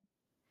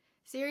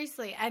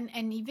 Seriously, and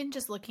even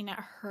just looking at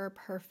her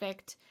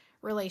perfect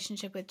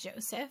relationship with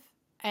Joseph,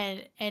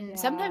 and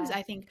sometimes Yeah.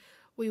 I think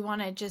we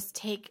want to just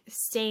take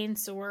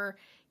saints or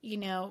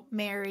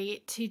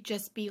Mary to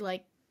just be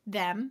like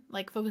them,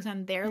 like focus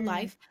on their Mm,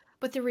 life,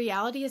 but the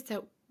reality is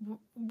that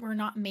we're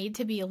not made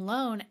to be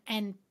alone,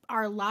 and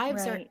our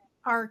lives are right.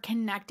 are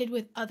connected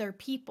with other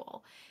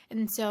people,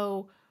 and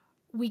so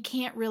we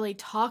can't really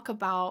talk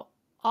about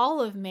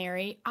all of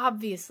Mary,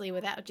 obviously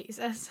without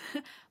Jesus,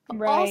 but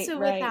Right. also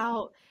Right.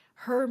 without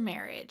her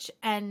marriage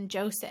and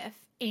Joseph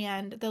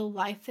and the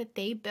life that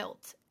they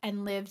built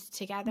and lived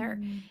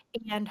together, Mm,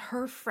 and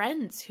her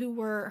friends who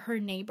were her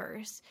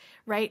neighbors,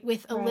 right?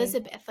 With right.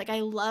 Elizabeth. Like, I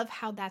love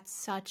how that's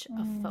such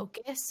a Mm,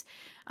 focus.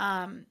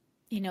 Um,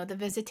 the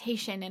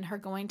visitation and her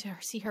going to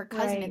see her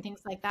cousin and right.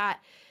 things like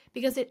that,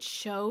 because it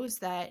shows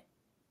that,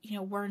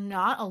 we're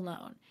not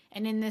alone.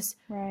 And in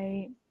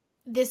Right.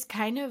 this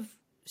kind of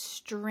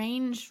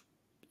strange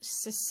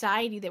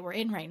society that we're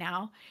in right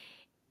now,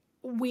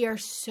 we are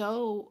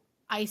so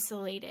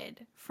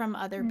isolated from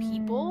other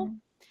people. Mm,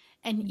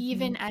 And hmm.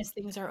 even as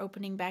things are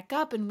opening back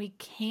up and we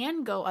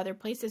can go other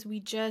places, we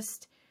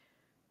just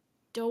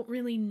don't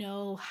really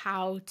know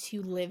how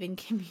to live in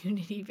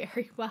community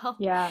very well.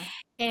 Yeah,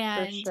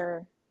 for And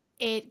sure.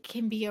 it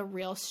can be a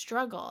real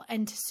struggle.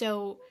 And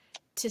so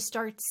to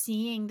start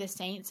seeing the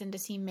saints and to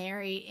see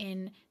Mary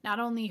in not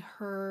only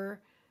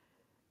her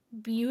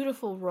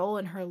beautiful role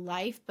in her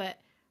life, but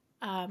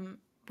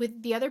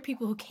with the other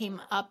people who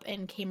came up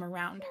and came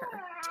around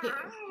her too,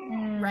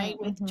 right?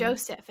 With Mm-hmm.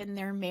 Joseph and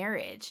their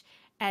marriage,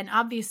 and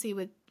obviously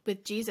with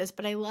Jesus.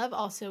 But I love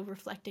also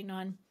reflecting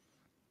on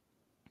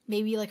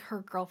maybe like her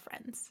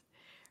girlfriends,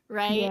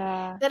 right?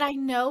 Yeah. That I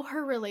know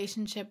her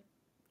relationship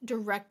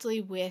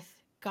directly with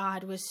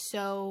God was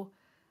so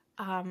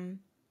um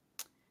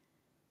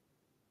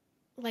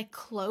like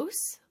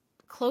close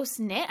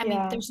knit. I mean,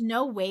 Yeah. there's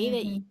no way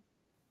that Mm-hmm.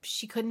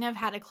 she couldn't have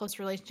had a close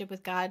relationship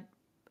with God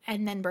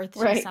and then birthed a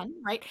Right. son,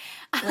 right?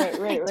 Right.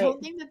 Right. I Right.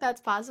 don't think that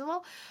that's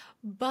possible,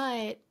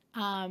 but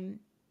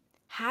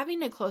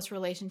having a close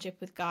relationship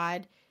with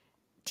God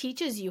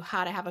teaches you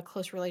how to have a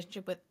close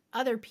relationship with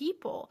other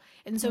people.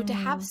 And so to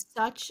have Mm,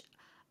 such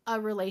a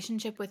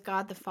relationship with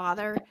God the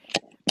Father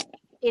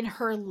in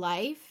her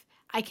life,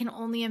 I can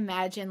only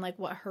imagine like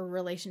what her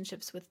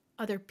relationships with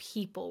other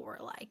people were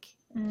like.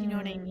 Do you know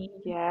what I mean?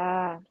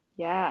 yeah,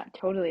 yeah,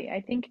 totally.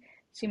 I think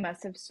she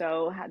must have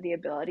so had the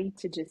ability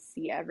to just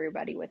see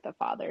everybody with the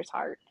Father's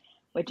heart,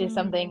 which is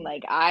something Mm,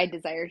 like I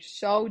desire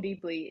so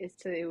deeply, is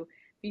to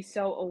be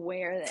so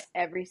aware that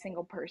every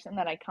single person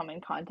that I come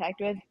in contact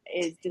with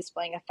is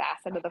displaying a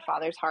facet of the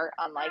Father's heart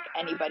unlike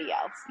anybody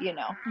else, you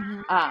know.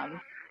 mhm.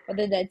 Um,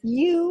 whether that's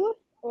you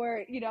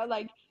or,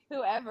 like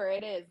whoever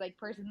it is, like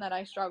person that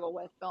I struggle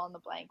with, fill in the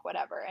blank,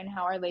 whatever, and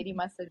how Our Lady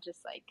must have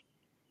just like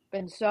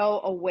been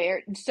so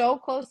aware, so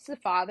close to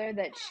the Father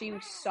that she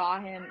saw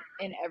him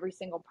in every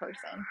single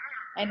person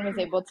and was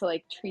Yeah. able to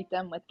like treat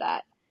them with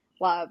that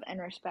love and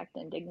respect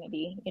and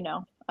dignity,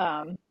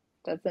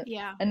 That's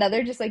Yeah.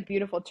 another just like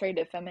beautiful trait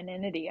of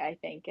femininity, I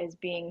think, is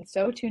being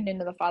so tuned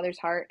into the Father's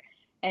heart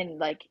and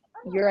like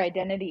your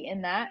identity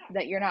in that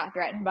you're not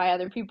threatened by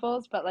other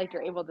people's, but like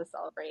you're able to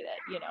celebrate it.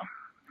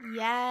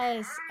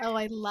 Yes. Oh,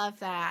 I love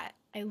that.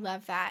 I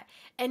love that.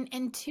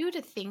 And two,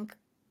 to think,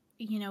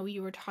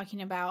 you were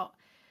talking about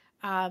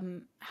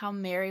how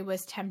Mary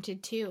was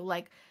tempted too.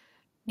 Like,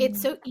 it's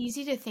Mm, so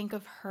easy to think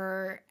of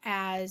her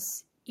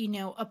as,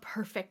 a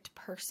perfect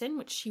person,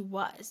 which she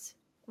was,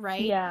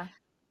 right? yeah,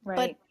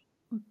 But right,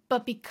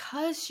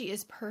 because she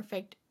is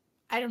perfect,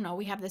 I don't know,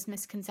 we have this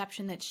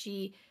misconception that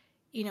she,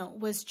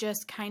 was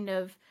just kind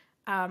of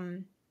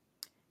um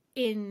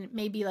in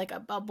maybe like a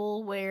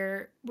bubble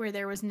where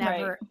there was right.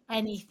 never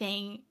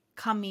anything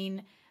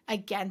coming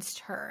against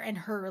her and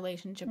her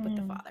relationship with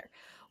the Mm, Father,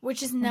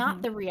 which is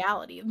not hmm. the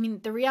reality. I mean,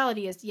 the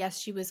reality is, yes,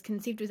 she was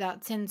conceived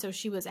without sin, so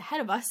she was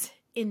ahead of us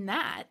in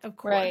that, of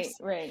Right, course.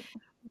 right.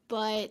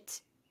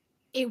 But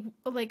it,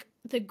 like,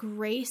 the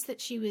grace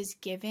that she was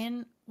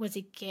given was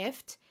a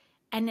gift,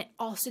 and it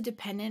also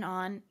depended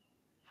on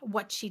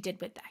what she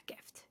did with that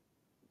gift,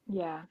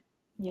 Yeah,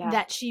 yeah,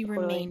 that she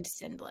totally. remained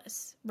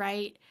sinless,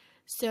 right?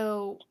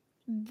 So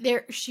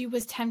there, she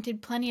was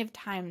tempted plenty of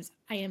times,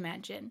 I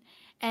imagine.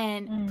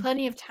 And Mm.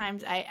 plenty of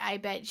times I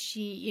bet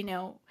she,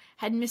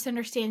 had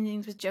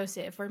misunderstandings with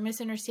Joseph or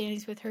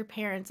misunderstandings with her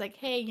parents, like,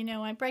 hey,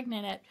 I'm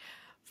pregnant at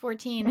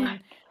 14 and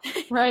I'm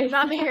Right.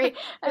 not married,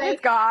 And right?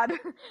 it's God.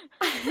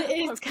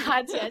 It's Okay.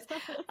 God's, yes.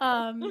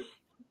 Um,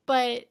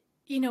 but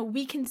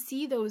we can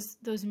see those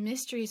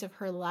mysteries of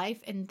her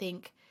life and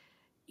think,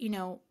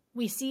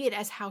 we see it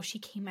as how she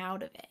came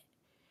out of it,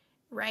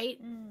 right?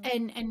 Mm,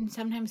 And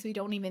sometimes we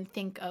don't even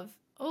think of,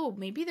 oh,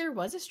 maybe there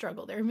was a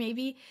struggle there,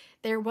 maybe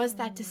there was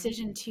that mm,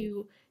 decision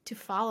to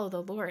follow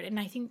the Lord. And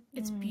I think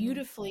it's mm,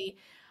 beautifully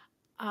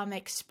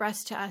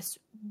expressed to us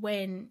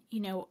when,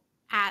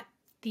 at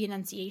the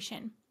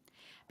Annunciation,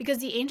 because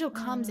the angel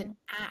comes and mm,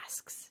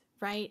 asks,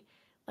 right?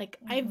 Like,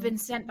 I've hmm. been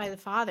sent by the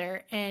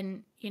Father,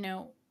 and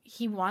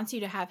he wants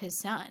you to have his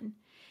son.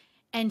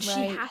 And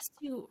she Right. has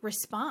to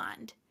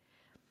respond,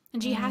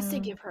 and she has to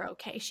Mm, give her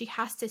okay. She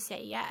has to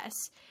say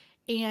yes.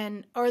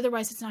 And or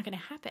otherwise it's not going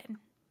to happen,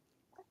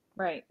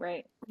 right,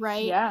 right.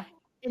 right? Yeah.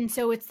 And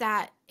so it's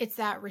that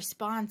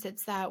response.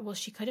 It's that, well,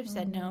 she could have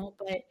said Mm, no,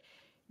 but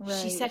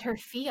she right, said her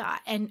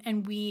fiat, and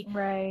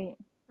right,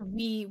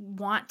 we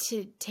want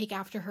to take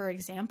after her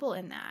example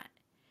in that.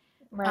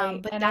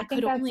 right. But And I that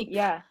could think that's, only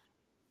yeah.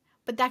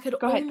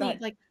 Go ahead, go ahead.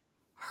 like,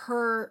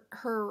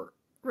 her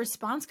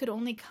response could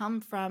only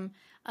come from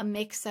a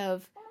mix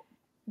of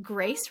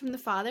grace from the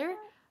Father,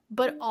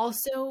 but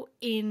also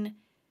in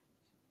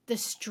the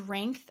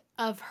strength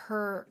of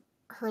her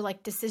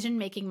like decision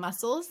making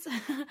muscles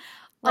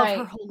of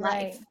her Right, whole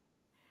right, life,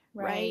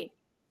 right? right.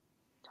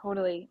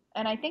 Totally.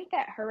 And I think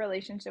that her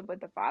relationship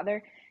with the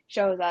Father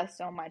shows us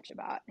so much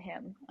about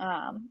him.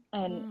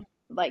 And Mm,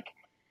 like,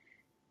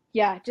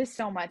 yeah, just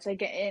so much.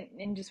 Like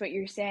in just what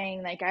you're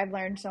saying, like I've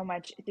learned so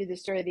much through the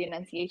story of the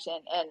Annunciation,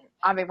 and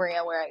Ave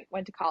Maria, where I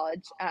went to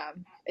college,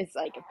 is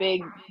like a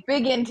big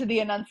into the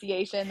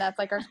Annunciation. That's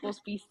like our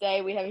school's feast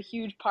day. We have a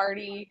huge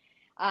party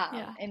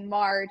yeah. in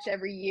March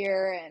every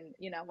year, and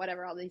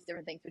whatever, all these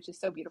different things, which is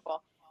so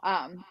beautiful.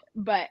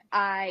 But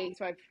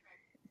I've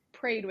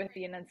prayed with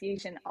the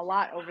Annunciation a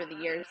lot over the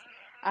years.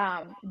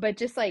 But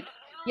just like,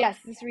 yes,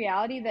 this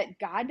reality that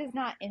God does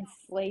not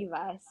enslave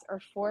us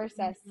or force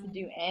us to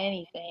do Mhm,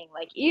 anything.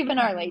 Like even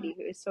Our mhm, Lady,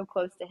 who is so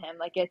close to Him,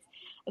 like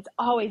it's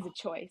always a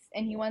choice,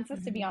 and He wants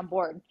us to be mhm. on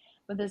board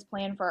with His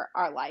plan for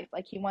our life.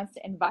 Like He wants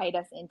to invite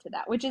us into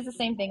that, which is the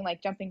same thing.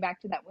 Like jumping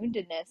back to that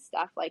woundedness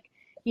stuff, like.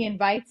 He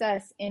invites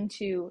us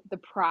into the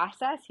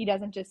process. He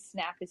doesn't just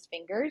snap his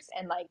fingers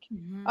and like,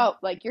 Mhm. oh,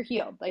 like you're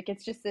healed. Like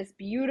it's just this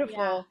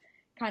Yeah, beautiful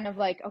kind of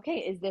like, okay,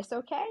 is this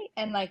okay?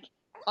 And like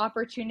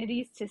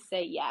opportunities to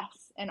say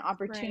yes and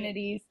right.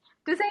 opportunities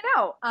to say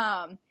no.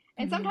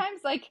 And Mhm,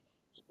 sometimes like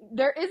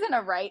there isn't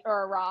a right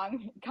or a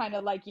wrong kind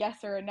of like yes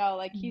or a no.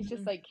 Like he's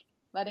just mhm. like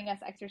letting us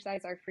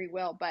exercise our free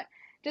will. But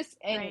just,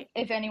 and Right.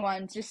 if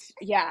anyone just,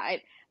 yeah,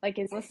 like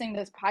is listening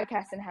to this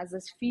podcast and has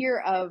this fear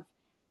of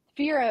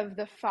fear of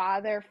the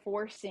Father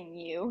forcing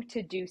you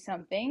to do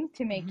something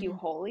to make you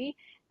holy,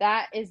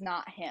 that is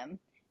not him.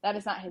 That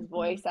is not his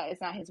voice. That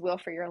is not his will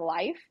for your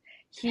life.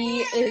 He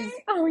is,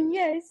 oh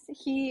yes,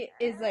 he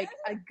is like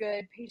a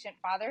good, patient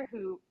Father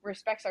who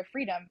respects our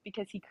freedom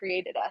because he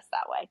created us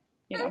that way,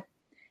 you know?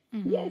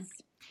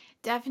 Yes.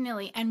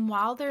 Definitely. And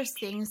while there's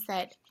things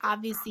that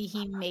obviously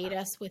he made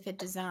us with a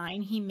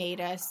design, he made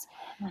us,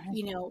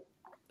 you know,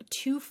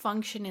 to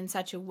function in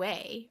such a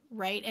way,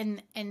 right?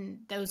 And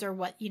those are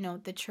what, you know,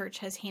 the church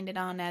has handed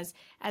on as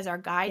our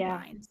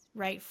Yeah. guidelines,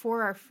 right?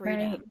 For our Right.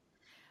 freedom.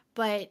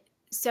 But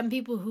some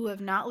people who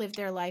have not lived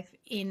their life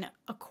in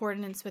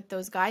accordance with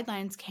those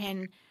guidelines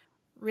can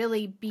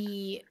really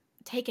be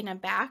taken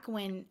aback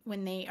when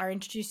they are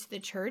introduced to the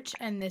church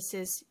and this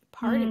is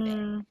part of it.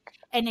 Mm,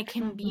 And it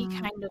can be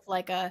mm-hmm. kind of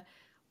like a,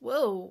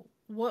 whoa,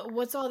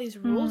 what's all these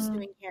rules Mm,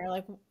 doing here?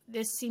 Like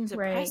this seems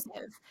right.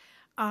 oppressive.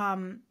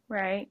 Um,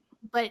 Right.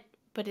 but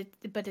but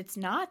it's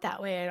not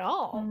that way at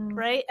all, Mm,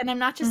 right? And I'm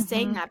not just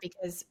saying mm-hmm. that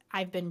because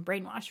I've been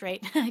brainwashed,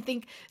 right? I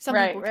think some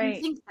Right. people can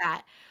Right. think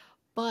that,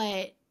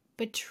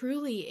 but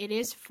truly it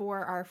is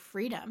for our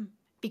freedom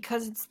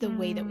because it's the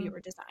way that we Mm, were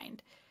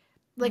designed.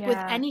 Like with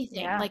yeah.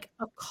 anything, Yeah. like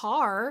a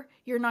car,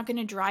 you're not going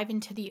to drive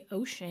into the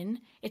ocean.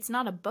 It's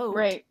not a boat,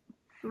 Right.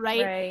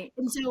 right? Right.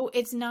 And so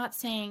it's not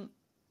saying,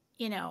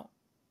 you know,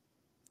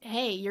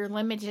 hey, you're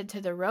limited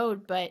to the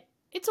road, but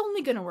it's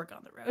only going to work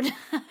on the road.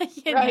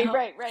 You Right. know,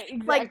 Right. Right.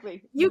 like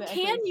Exactly. you can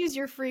Exactly. use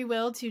your free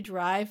will to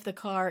drive the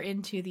car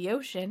into the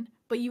ocean,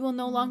 but you will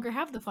no Mm. longer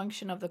have the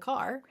function of the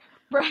car.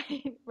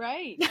 Right.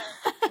 Right.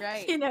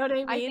 Right. You know what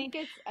I mean?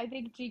 I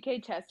think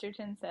G.K.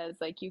 Chesterton says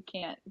like you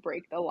can't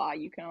break the law,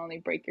 you can only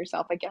break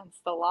yourself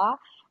against the law,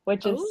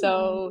 which is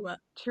so Oh,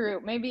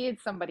 true. Maybe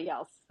it's somebody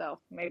else, so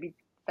maybe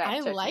I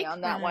fact check me like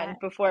on that one that.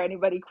 before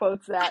anybody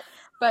quotes that.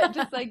 But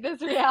just like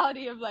this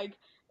reality of like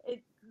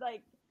it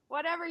like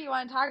whatever you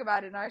want to talk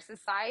about in our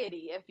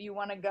society, if you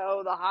want to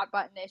go the hot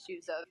button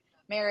issues of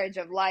marriage,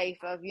 of life,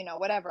 of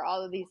whatever,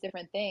 all of these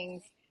different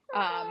things,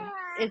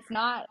 it's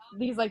not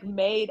these like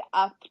made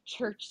up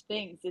church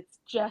things. It's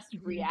just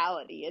Mhm.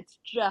 reality. It's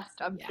just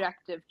Yeah.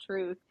 objective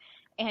truth.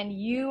 And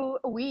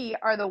we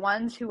are the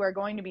ones who are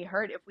going to be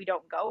hurt if we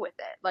don't go with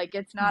it. Like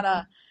it's not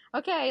Mhm. a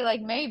okay,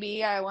 like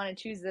maybe I want to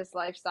choose this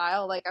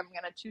lifestyle, like I'm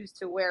going to choose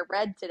to wear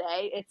red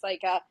today. It's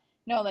like a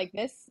no, like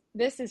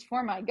this is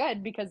for my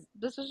good because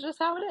this is just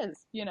how it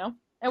is.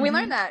 And we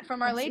learned Mhm. that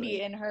from Our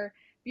Lady Absolutely. in her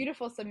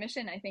beautiful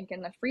submission, I think,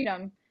 in the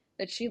freedom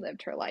that she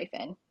lived her life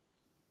in.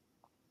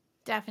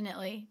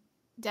 Definitely.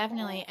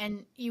 Definitely.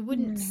 And you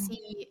wouldn't Mm.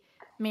 see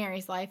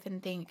Mary's life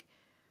and think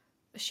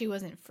she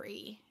wasn't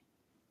free.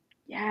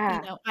 You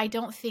Yeah. know, I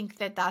don't think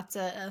that that's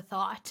a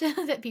thought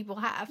that people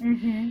have,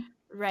 Mhm.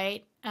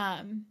 right?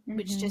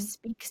 Which Mhm. just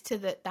speaks to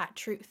that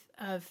truth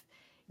of,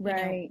 you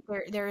know,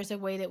 Right. there is a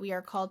way that we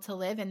are called to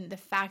live, and the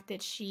fact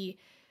that she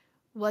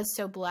was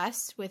so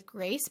blessed with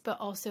grace, but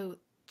also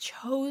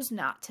chose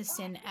not to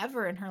sin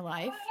ever in her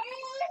life,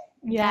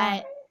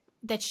 Yeah.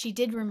 that she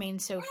did remain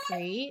so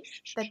free,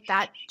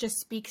 that just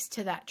speaks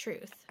to that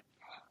truth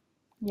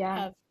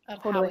Yeah. of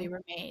how we Totally.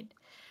 were made.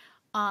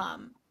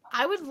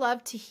 I would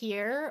love to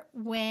hear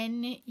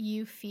when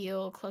you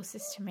feel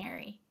closest to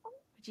Mary.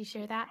 Would you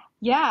share that?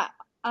 Yeah.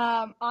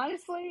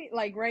 Honestly,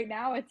 like right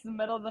now, it's the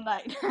middle of the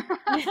night,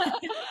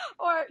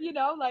 or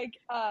like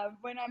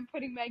when I'm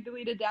putting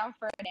Magdalena down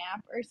for a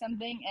nap or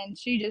something, and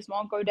she just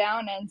won't go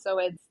down, and so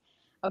it's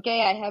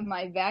okay. I have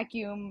my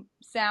vacuum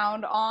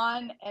sound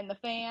on and the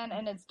fan,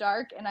 and it's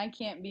dark, and I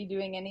can't be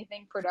doing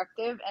anything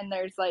productive, and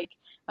there's like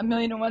a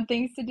million and one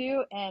things to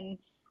do, and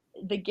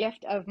the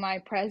gift of my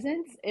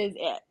presence is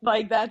it.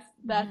 Like that's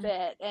Mm-hmm.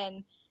 it,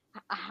 and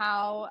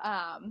how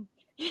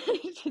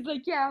she's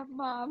like, yeah,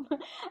 mom.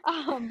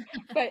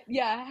 But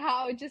yeah,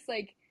 how just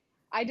like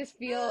I just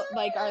feel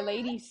like Our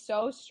Lady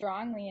so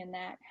strongly in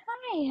that.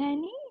 Hi,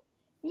 honey.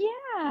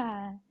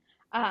 Yeah.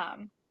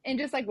 And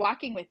just like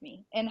walking with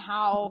me and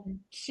how Mm-hmm.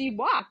 she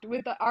walked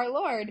with our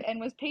Lord and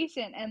was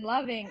patient and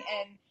loving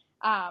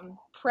and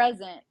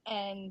present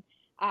and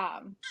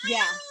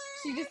yeah,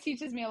 she just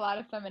teaches me a lot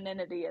of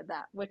femininity in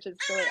that, which is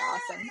really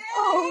awesome.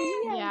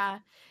 Oh yes. Yeah,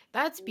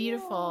 that's Yeah.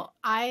 beautiful.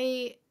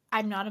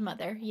 I'm not a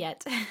mother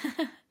yet.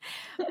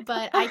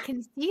 But I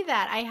can see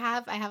that. I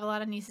have a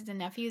lot of nieces and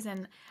nephews,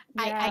 and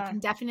I Yeah. can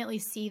definitely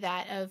see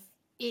that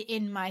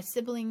in my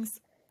siblings'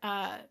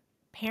 uh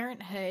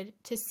parenthood,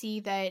 to see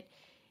that,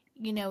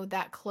 you know,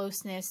 that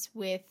closeness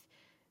with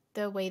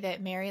the way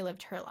that Mary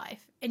lived her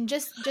life. And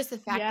just the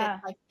fact that Yeah.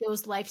 like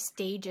those life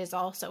stages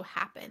also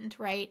happened,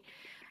 right?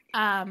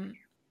 Um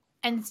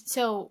and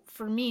so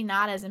for me,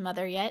 not as a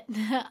mother yet,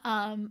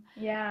 um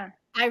Yeah.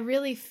 I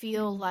really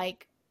feel Mm.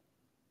 like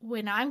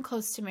when I'm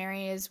close to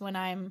Mary is when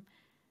I'm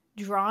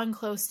drawn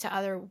close to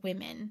other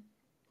women,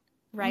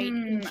 right?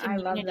 In I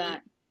love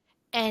community.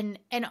 that.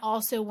 And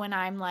also when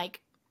I'm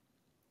like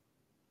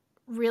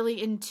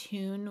really in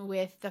tune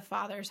with the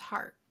Father's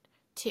heart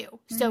too.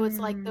 So it's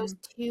like those Mm.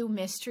 two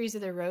mysteries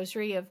of the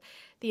rosary of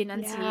the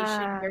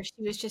Annunciation, Yeah. where she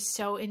was just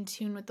so in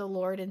tune with the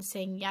Lord and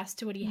saying yes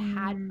to what he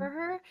had for Mm.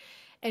 her.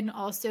 and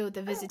also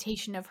the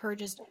visitation of her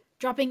just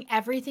dropping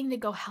everything to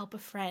go help a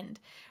friend,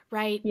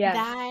 right? Yes.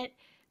 That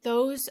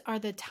those are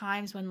the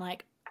times when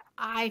like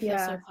I feel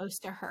so Yeah. close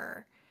to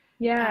her.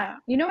 Yeah.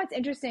 You know what's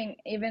interesting,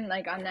 even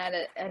like on that,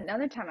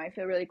 another time I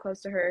feel really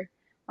close to her,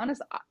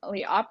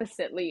 honestly,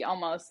 oppositely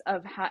almost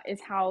of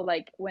how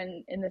like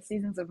when in the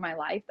seasons of my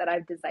life that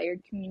I've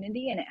desired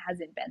community and it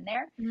hasn't been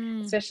there,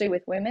 Mm, especially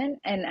with women,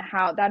 and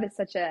how that is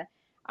such a,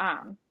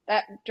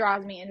 that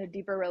draws me into a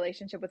deeper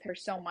relationship with her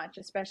so much,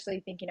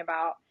 especially thinking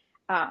about,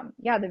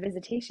 yeah, the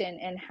visitation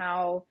and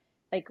how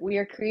like we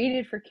are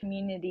created for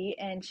community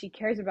and she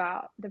cares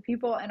about the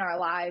people in our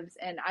lives.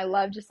 And I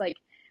love just like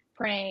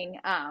praying,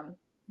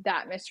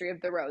 that mystery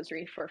of the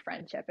rosary for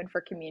friendship and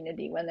for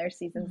community when there's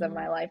seasons of mhm.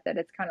 my life that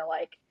it's kind of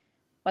like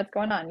what's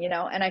going on, you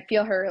know. And I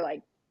feel her,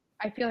 like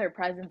I feel her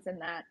presence in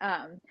that.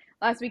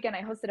 Last weekend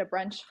I hosted a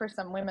brunch for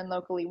some women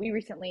locally. We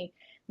recently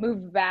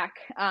moved back,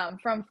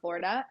 from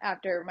Florida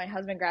after my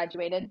husband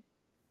graduated,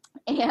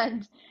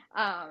 and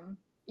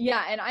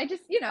yeah, and I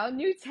just,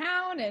 new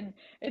town, and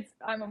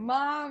I'm a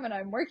mom and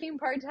I'm working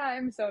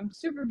part-time, so I'm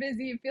super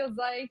busy, it feels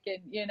like,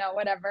 and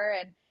whatever.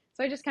 And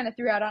so I just kind of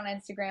threw out on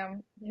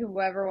Instagram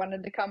whoever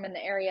wanted to come in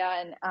the area,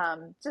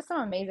 and just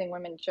some amazing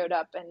women showed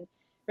up, and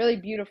really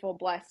beautiful,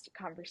 blessed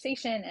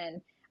conversation,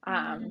 and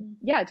Mm,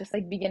 yeah, just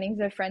like beginnings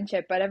of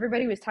friendship. But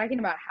everybody was talking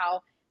about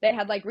how they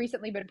had like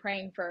recently been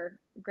praying for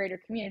greater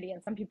community,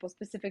 and some people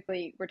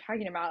specifically were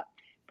talking about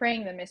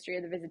praying the mystery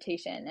of the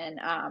visitation. And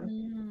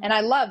mm.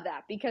 I love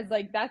that, because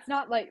like that's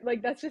not like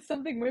that's just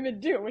something women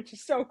do, which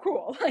is so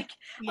cool. Like,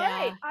 all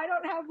right, Yeah, I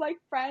don't have like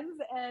friends,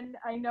 and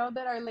I know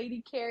that Our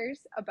Lady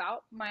cares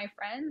about my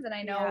friends, and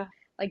I know yeah.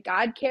 like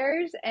God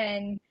cares.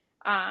 And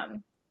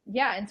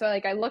yeah, and so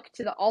like I look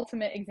to the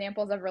ultimate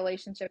examples of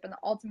relationship and the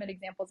ultimate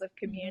examples of Mhm.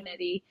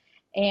 community,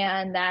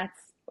 and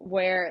that's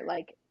where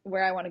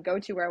I want to go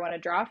to, where I want to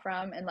draw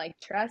from, and like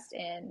trust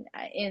in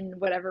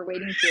whatever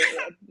waiting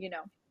period.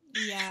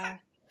 Yeah,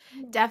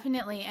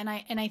 definitely. And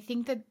I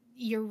think that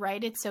you're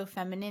right. It's so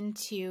feminine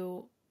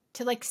to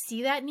like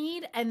see that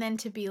need and then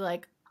to be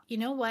like, you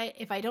know what?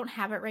 If I don't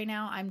have it right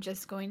now, I'm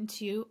just going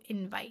to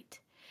invite,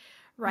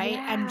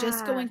 right? I'm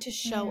just Yeah. going to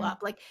show Mm, up.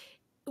 Like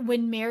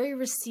when Mary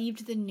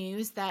received the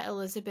news that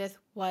Elizabeth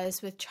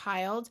was with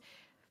child,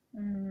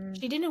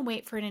 mm, she didn't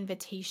wait for an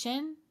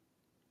invitation.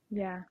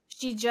 yeah.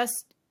 She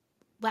just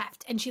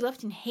left, and she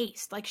left in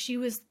haste. Like she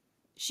was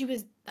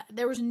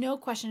there was no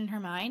question in her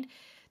mind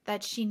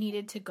that she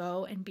needed to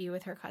go and be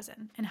with her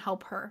cousin and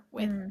help her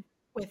Mm,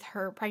 with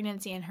her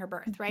pregnancy and her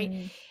birth, right?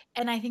 mhm,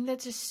 And I think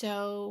that's just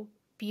so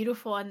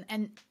beautiful.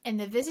 And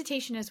the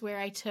visitation is where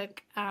I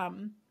took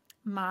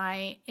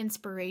my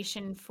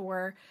inspiration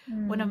for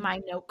one of mm, my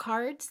note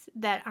cards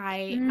that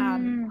I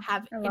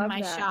have I in love my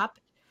that. shop.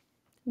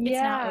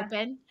 It's now Yeah.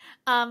 open.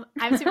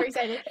 I'm super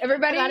excited about it.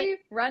 Everybody,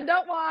 run,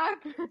 don't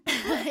walk.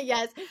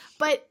 Yes,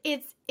 but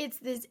it's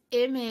this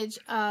image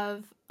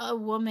of a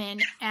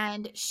woman,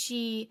 and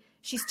she's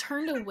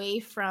turned away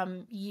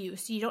from you,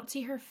 so you don't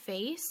see her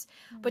face,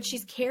 but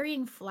she's Mm,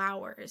 carrying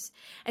flowers.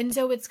 And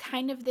so it's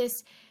kind of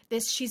this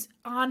she's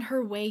on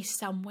her way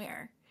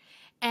somewhere,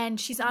 and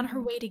she's on her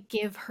mm, way to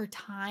give her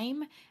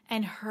time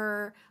and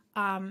her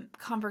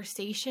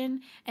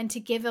conversation, and to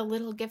give a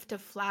little gift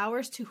of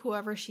flowers to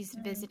whoever she's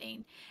mm,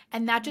 visiting.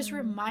 And that just mm,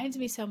 reminds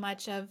me so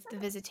much of the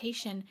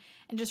visitation,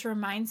 and just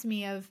reminds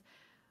me of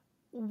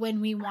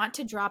when we want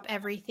to drop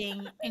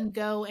everything and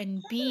go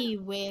and be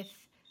with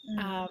mm.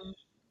 um,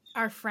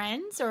 our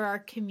friends or our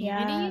Yeah.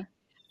 community,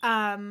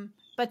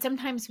 but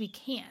sometimes we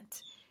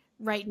can't,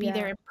 right? Be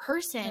there Yeah. in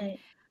person, Right.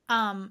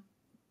 um,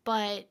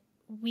 but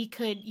we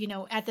could,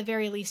 at the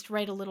very least,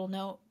 write a little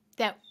note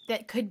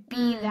that could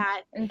be Mm.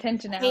 that,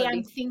 hey,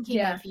 I'm Intentionality. thinking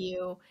Yeah. of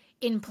you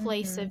in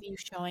place Hmm. of you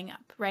showing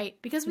up,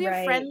 right? Because we have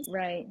Right. friends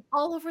Right.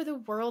 all over the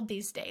world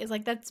these days.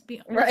 Like let's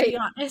be Right.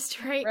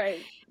 honest, right?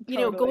 Right.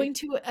 Totally. Going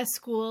to a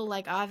school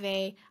like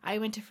Ave, I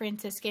went to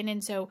Franciscan,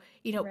 and so,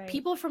 Right.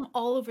 people from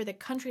all over the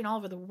country and all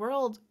over the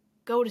world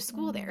go to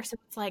school Mm, there. So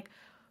it's like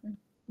mm.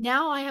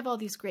 now I have all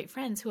these great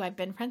friends who I've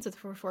been friends with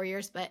for 4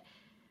 years, but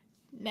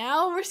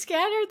now we're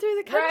scattered through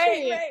the Right.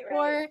 country Right. Right.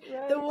 or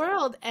the Right.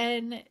 world,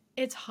 and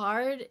it's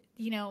hard.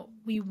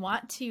 We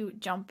want to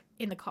jump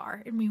in the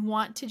car and we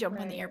want to jump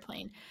on the Right.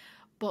 airplane,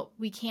 but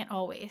we can't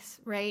always,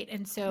 right?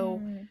 And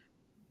so, Mm.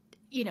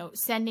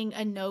 sending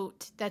a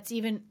note that's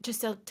even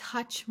just a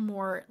touch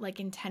more like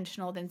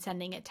intentional than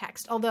sending a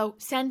text. Although,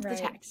 send the Right.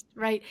 text,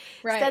 right?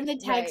 Right. Send the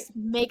Right. text,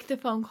 make the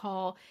phone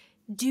call,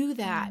 do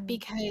that, Mm.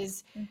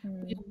 because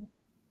Mhm.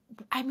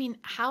 I mean,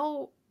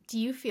 how do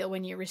you feel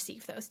when you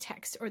receive those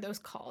texts or those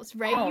calls,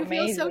 right? Oh, You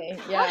feel so amazing.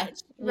 Yeah.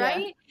 touched, Yeah.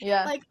 right?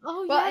 Yeah. Like,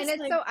 oh Well, and yes, it's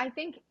like, so, I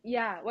think,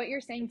 yeah, what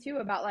you're saying too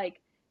about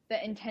like the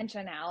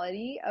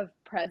intentionality of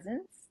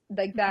presence,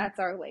 like mhm, that's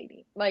Our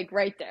Lady, like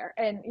right there.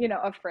 And,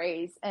 a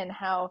phrase, and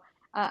how,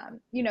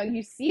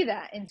 you see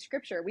that in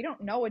scripture. We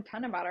don't know a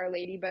ton about Our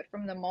Lady, but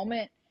from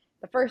the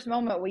first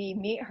moment we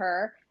meet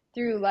her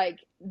through like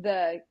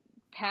the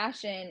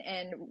passion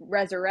and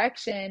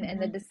resurrection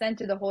and the mhm,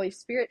 descent of the Holy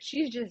Spirit,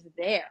 she's just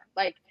there.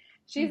 Like,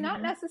 she's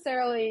not mhm,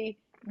 necessarily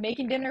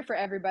making dinner for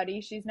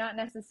everybody. She's not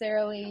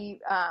necessarily,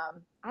 I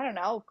don't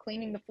know,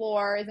 cleaning the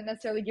floor, isn't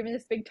necessarily giving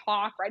this big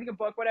talk, writing a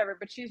book, whatever,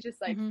 but she's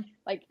just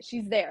like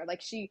she's there.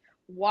 Like she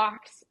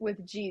walks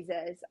with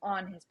Jesus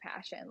on his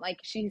passion. Like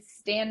she's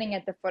standing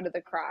at the foot of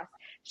the cross.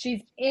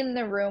 She's in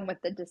the room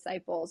with the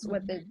disciples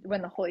when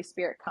the Holy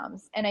Spirit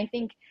comes. And I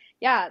think,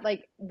 yeah,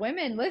 like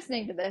women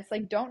listening to this,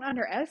 like don't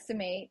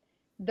underestimate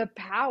the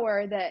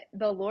power that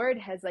the Lord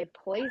has like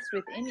placed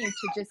within you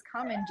to just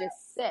come and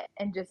just sit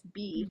and just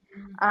be.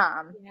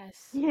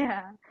 Yes.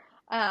 Yeah.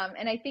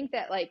 And I think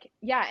that like,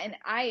 yeah, and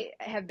I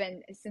have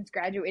been since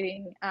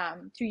graduating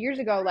 2 years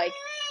ago, like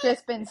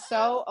just been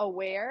so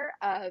aware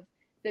of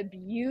the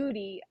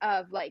beauty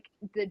of like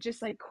the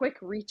just like quick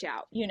reach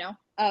out,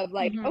 of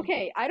like,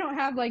 okay, I don't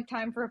have like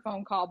time for a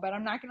phone call, but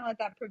I'm not going to let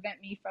that prevent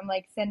me from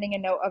like sending a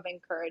note of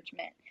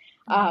encouragement,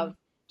 of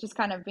just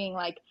kind of being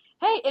like,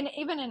 hey, and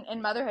even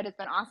in motherhood, it's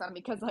been awesome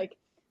because like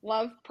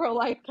love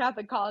pro-life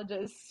Catholic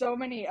colleges. So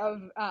many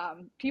of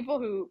people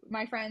who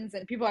my friends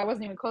and people I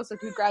wasn't even close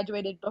with who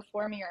graduated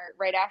before me or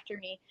right after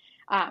me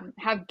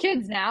have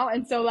kids now.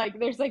 And so like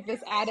there's like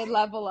this added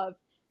level of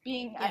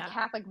being a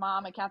Catholic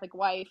mom, a Catholic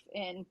wife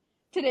in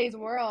today's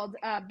world.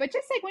 But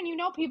just like when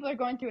people are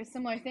going through a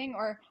similar thing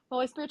or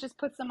Holy Spirit just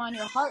puts them on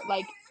your heart,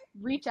 like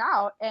reach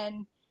out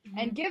and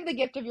give the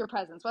gift of your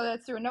presence, whether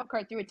it's through a note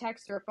card, through a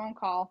text or a phone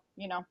call,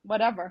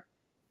 whatever.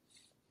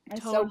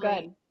 It's so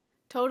good.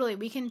 Totally.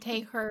 We can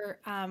take her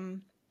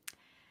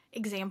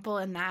example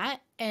in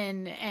that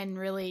and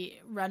really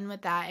run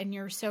with that. And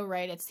you're so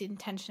right. It's the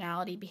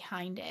intentionality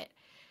behind it.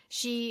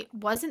 She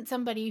wasn't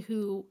somebody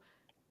who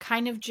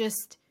kind of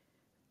just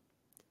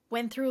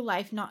went through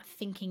life not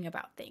thinking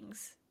about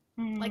things.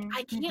 Like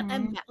I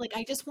can't like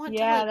I just want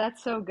to like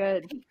that's so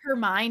good. pick her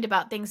mind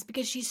about things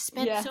because she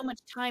spent so much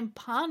time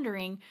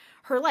pondering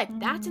her life.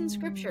 That's in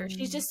scripture.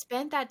 She's just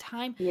spent that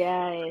time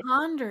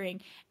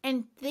pondering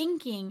and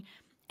thinking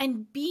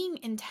and being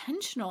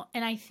intentional.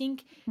 And I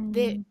think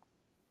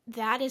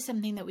that is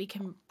something that we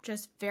can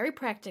just very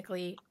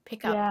practically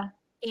pick up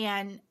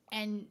and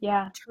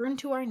turn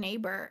to our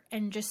neighbor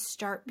and just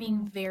start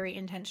being very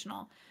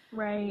intentional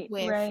with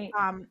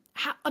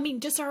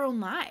just our own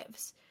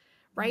lives,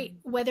 right?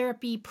 Whether it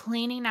be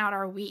planning out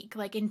our week,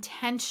 like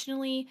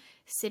intentionally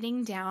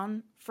sitting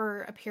down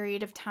for a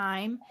period of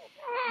time,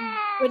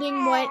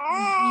 putting what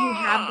you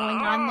have going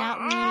on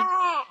that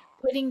week,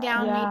 putting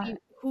down maybe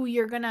who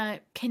you're going to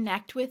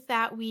connect with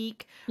that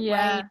week,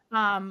 right?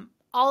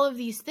 All of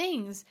these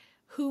things,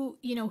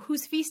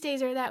 whose feast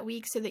days are that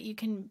week so that you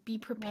can be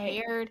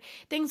prepared,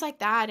 things like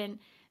that. And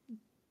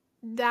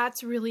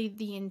that's really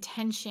the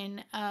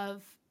intention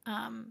of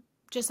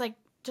just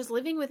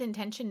living with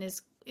intention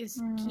is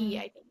key,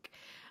 I think.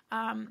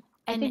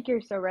 I think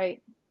you're so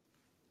right.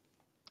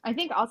 I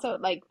think also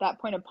like that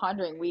point of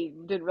pondering, we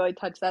did really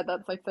touch that.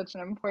 That's like such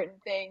an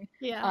important thing.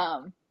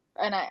 And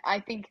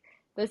I think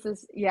this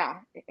is,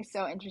 it's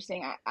so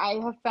interesting. I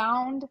have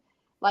found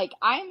like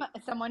I'm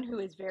someone who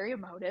is very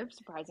emotive,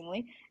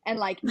 surprisingly, and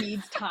like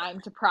needs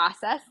time to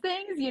process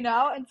things,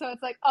 And so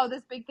it's like, oh,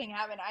 this big thing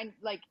happened. I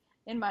like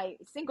in my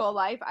single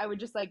life, I would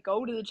just like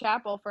go to the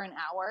chapel for an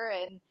hour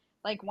and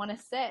like want to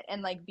sit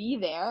and like be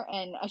there.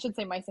 And I should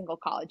say my single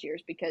college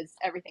years because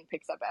everything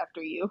picks up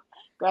after you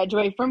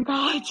graduate from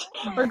college,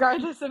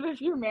 regardless of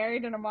if you're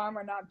married and a mom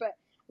or not. But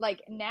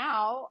like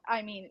now,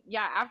 I mean,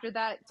 after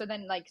that, so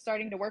then like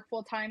starting to work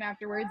full time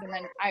afterwards, and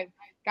then I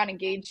got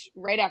engaged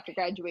right after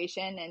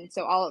graduation, and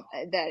so all of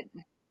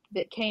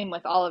that came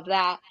with all of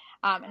that.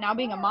 And now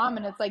being a mom,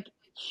 and it's like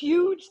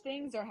huge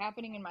things are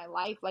happening in my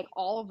life, like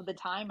all of the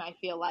time. I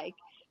feel like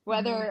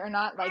whether or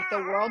not like the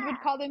world would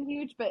call them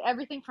huge, but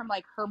everything from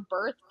like her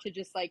birth to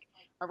just like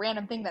a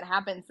random thing that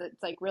happens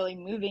that's like really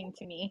moving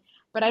to me.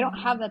 But I don't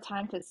have the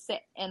time to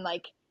sit in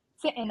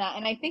that.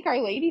 And I think Our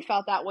Lady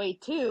felt that way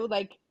too.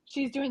 Like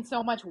she's doing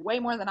so much way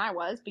more than I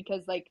was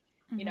because like,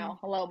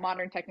 hello,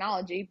 modern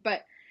technology,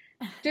 but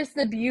just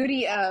the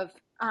beauty of,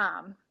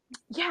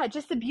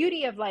 just the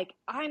beauty of like,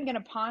 I'm going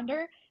to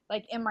ponder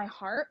like in my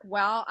heart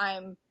while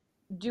I'm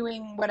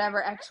doing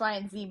whatever X, Y,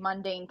 and Z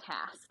mundane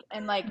task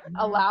and like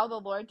allow the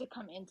Lord to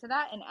come into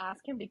that and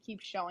ask him to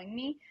keep showing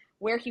me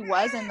where he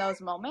was in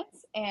those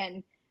moments.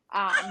 And,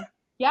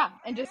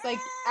 and just like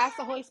ask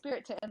the Holy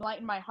Spirit to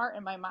enlighten my heart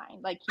and my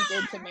mind like he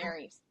did to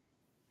Mary's.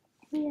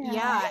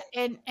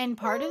 And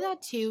part of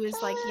that too is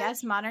like,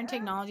 yes, modern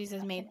technologies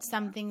has made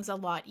some things a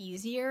lot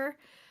easier,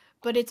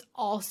 but it's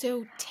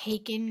also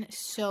taken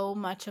so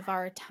much of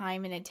our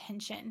time and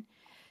attention.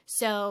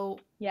 So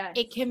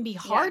it can be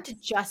hard to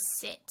just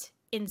sit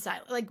in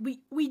silence. Like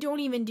we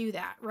don't even do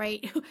that,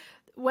 right?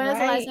 When was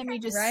the last time you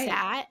just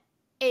sat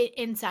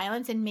in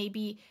silence and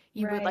maybe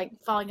you were like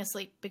falling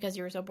asleep because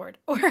you were so bored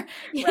or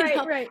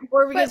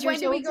or because you're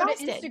so exhausted. When do we go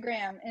to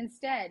Instagram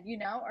instead,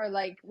 or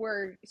like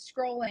we're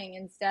scrolling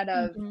instead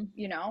of,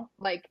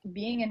 like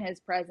being in his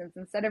presence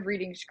instead of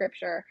reading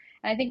scripture.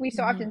 And I think we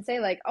so often say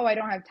like, oh, I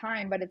don't have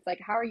time, but it's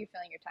like, how are you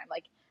filling your time?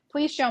 Like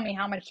please show me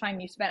how much time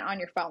you spent on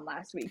your phone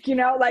last week, you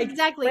know, like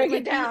Exactly. break it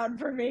Like down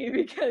for me,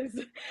 because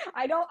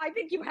I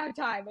think you have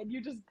time, and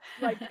you just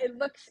like, it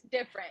looks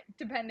different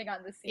depending on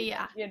the season,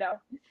 yeah, you know?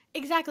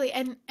 exactly.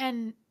 And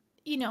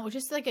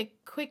just like a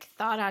quick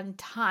thought on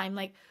time,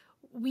 like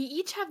we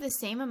each have the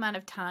same amount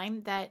of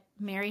time that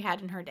Mary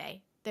had in her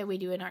day that we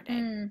do in our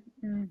day,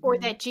 or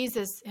Mm-hmm. that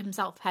Jesus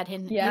himself had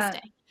in his Yeah.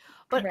 day.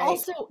 But Right.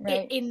 also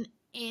Right.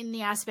 in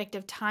the aspect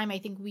of time, I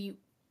think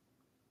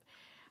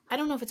I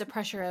don't know if it's a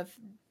pressure of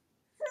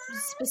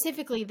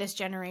specifically this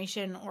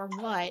generation or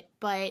what,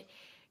 but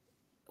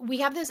we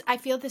have this, I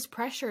feel this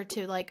pressure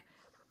to like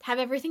have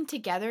everything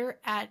together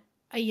at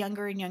a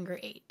younger and younger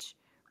age,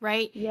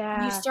 right? You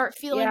Yeah. start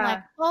feeling like,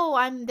 Yeah. oh,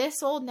 I'm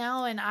this old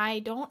now and I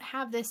don't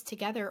have this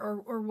together,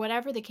 or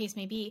whatever the case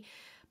may be.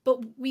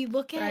 But we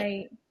look at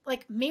Right.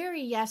 like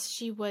Mary, yes,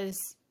 she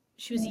was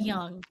Mm.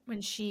 young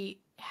when she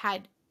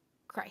had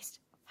Christ.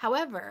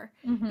 However,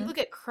 you Mm-hmm. look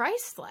at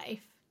Christ's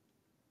life,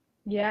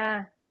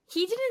 Yeah.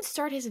 he didn't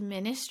start his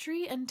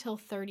ministry until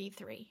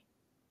 33.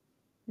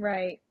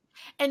 Right.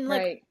 And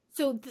like, Right.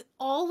 so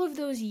all of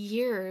those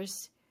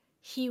years,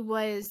 he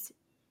was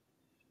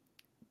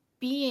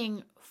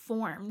being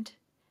formed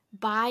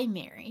by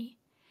Mary,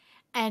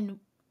 and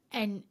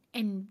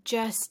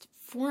just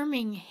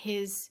forming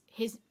his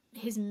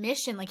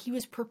mission. Like he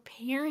was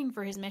preparing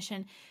for his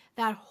mission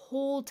that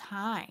whole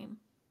time.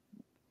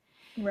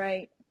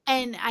 Right.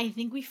 And I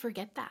think we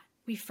forget that.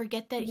 We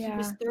forget that he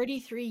was Yeah.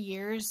 33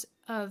 years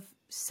of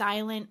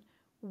silent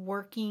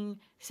working,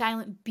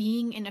 silent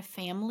being in a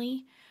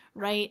family,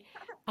 right?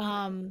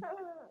 Um,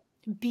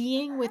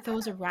 being with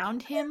those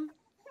around him,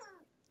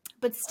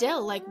 but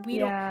still, like we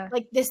don't Yeah.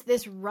 like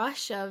this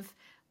rush of,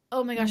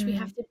 oh my gosh, we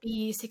have Mm. to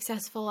be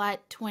successful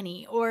at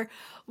 20, or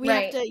we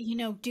have Right.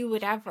 to, do Have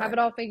whatever. it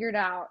all figured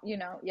out, you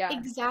know? Yeah.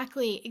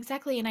 Exactly,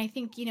 exactly. And I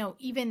think,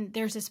 even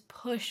there's this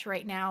push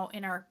right now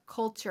in our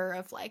culture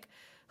of like,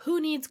 who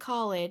needs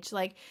college?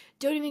 Like,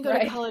 don't even go to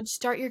Right. college,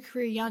 start your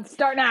career young.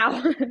 Start now.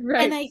 And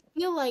Right. I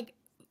feel like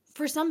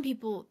for some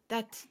people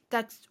that's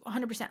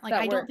 100%. Like,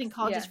 That I don't works. think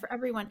college is Yeah. for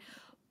everyone,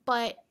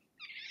 but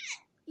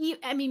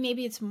I mean,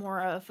 maybe it's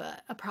more of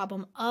a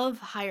problem of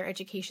higher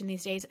education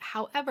these days.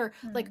 However,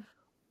 like, Mm.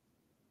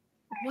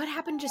 what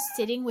happened just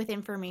sitting with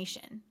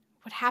information?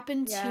 What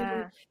happened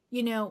to,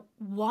 Yeah.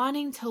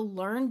 wanting to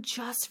learn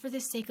just for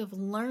the sake of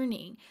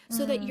learning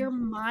so that Mm. your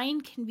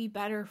mind can be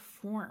better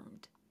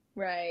formed?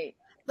 Right.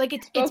 Like,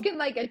 it's Spoken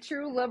like a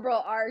true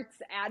liberal arts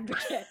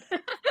advocate.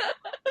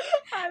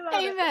 I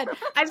love it. amen.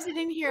 I'm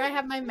sitting here, I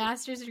have my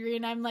master's degree,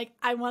 and I'm like,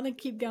 I want to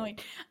keep going.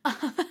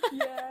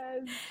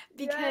 Yes.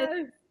 Because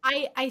Yes.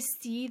 I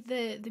see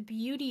the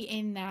beauty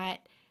in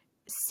that,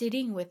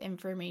 sitting with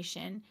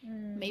information.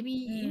 Mm. Maybe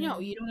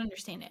Mm. you don't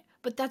understand it,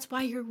 but that's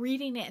why you're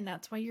reading it, and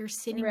that's why you're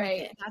sitting with it,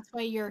 Right. and that's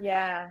why you're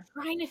Yeah.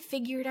 trying to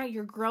figure it out.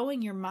 You're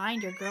growing your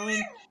mind, you're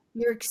growing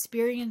your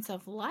experience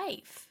of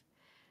life.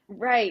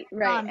 Right.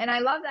 Right. Um And I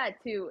love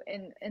that too,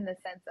 in the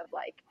sense of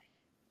like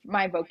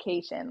my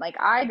vocation. Like,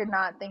 I did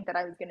not think that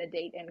I was going to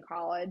date in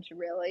college,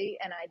 really,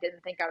 and I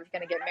didn't think I was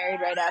going to get married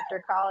right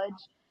after college.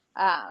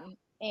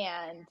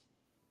 And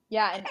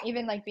yeah, and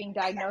even like being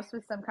diagnosed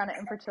with some kind of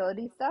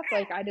infertility stuff,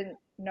 like I didn't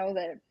know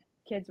that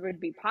kids would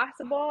be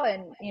possible,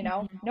 and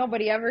mhm,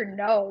 nobody ever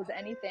knows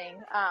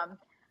anything.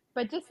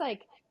 But just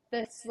like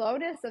the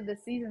slowness of the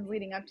seasons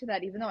leading up to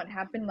that, even though it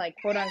happened like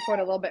quote unquote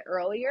a little bit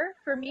earlier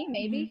for me, mhm,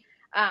 maybe,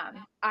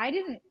 I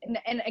didn't.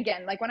 And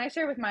again, like when I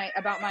share with my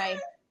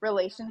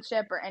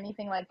relationship or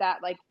anything like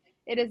that, like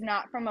it is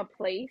not from a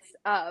place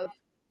of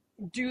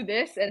do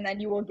this and then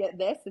you will get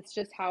this. It's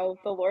just how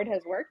the Lord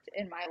has worked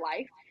in my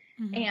life.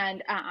 mhm,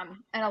 And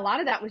a lot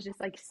of that was just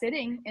like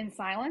sitting in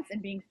silence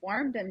and being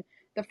formed. And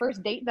the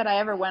first date that I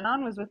ever went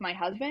on was with my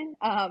husband,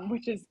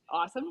 which is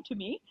awesome to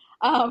me.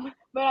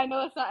 But I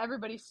know that's not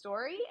everybody's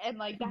story, and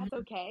like that's mhm,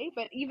 okay.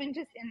 But even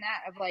just in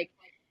that of like,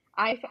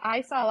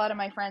 I saw a lot of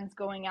my friends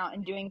going out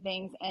and doing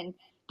things and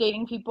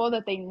dating people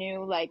that they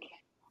knew like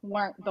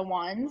weren't the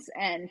ones,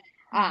 and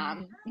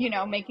mhm,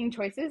 making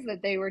choices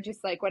that they were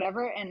just like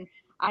whatever. And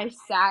I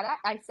sat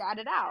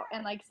it out,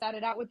 and like sat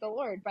it out with the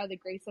Lord by the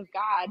grace of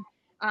God,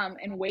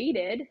 and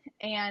waited.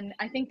 And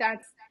I think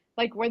that's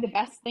like where the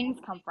best things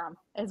come from,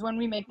 is when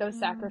we make those mhm,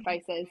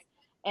 sacrifices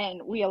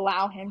and we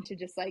allow Him to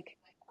just like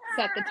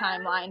set the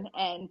timeline,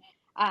 and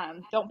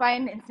don't buy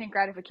an instant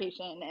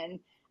gratification, and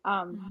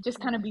just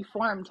kind of mhm. be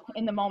formed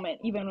in the moment,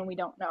 even when we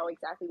don't know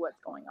exactly what's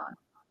going on.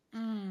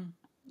 Mm.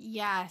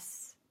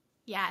 Yes.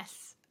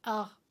 Yes.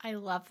 Oh, I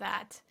love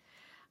that.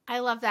 I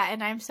love that.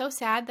 And I'm so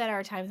sad that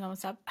our time's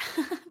almost up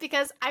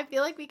because I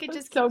feel like we could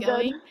That's just keep so good.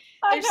 going.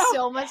 I There's know.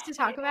 so much to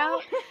I talk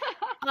about.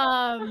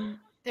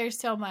 There's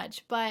so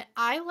much, but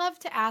I love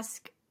to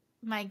ask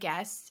my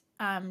guests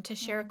to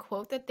share a know.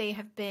 quote that they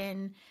have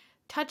been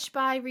touched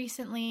by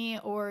recently,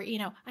 or,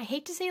 I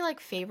hate to say like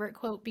favorite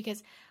quote,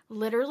 because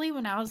literally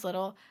when I was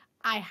little,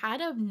 I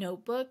had a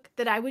notebook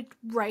that I would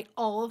write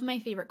all of my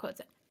favorite quotes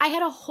in. I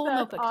had a whole That's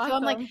notebook. So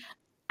I'm like, awesome.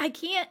 I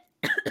can't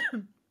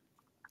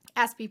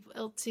ask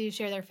people to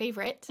share their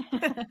favorite,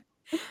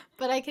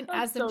 but I can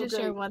That's ask them so to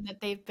share great. one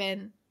that they've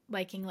been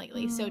liking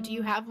lately. So do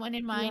you have one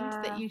in mind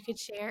that Yeah. you could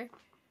share?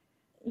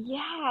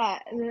 Yeah,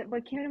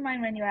 what came to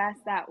mind when you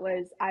asked that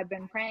was I've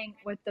been praying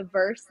with the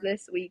verse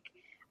this week.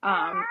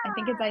 I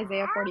think it's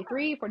Isaiah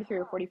 43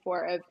 or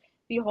 44 of,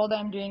 "Behold,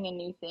 I'm doing a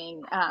new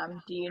thing.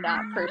 Do you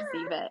not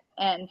perceive it?"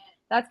 And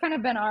that's kind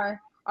of been our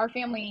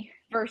family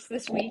verse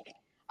this week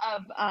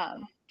of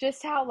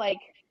just how like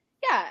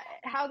yeah,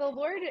 how the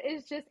Lord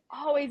is just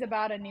always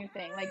about a new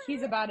thing. Like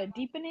he's about a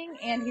deepening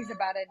and he's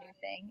about a new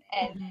thing.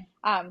 And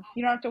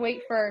you don't have to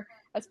wait for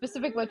a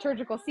specific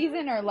liturgical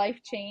season or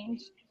life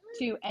change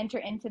to enter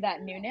into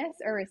that newness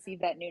or receive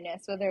that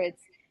newness, whether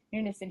it's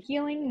newness in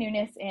healing,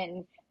 newness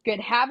in good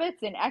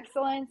habits and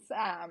excellence,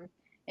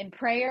 in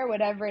prayer,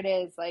 whatever it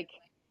is. Like,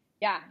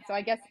 yeah. So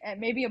I guess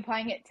maybe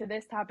applying it to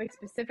this topic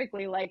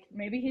specifically, like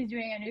maybe he's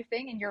doing a new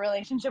thing in your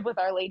relationship with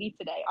Our Lady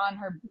today on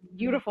her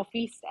beautiful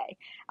feast day.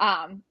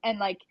 And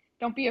like,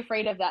 don't be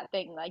afraid of that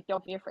thing. Like,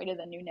 don't be afraid of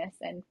the newness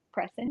and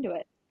press into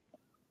it.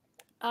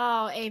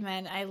 Oh,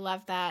 amen. I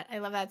love that. I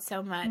love that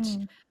so much.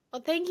 Mm.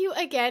 Well, thank you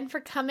again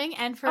for coming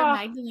and for Oh,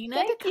 Magdalena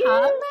to thank come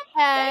you.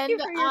 Thank you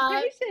and for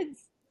your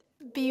patience.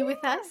 be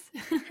with us.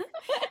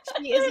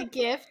 She is a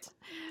gift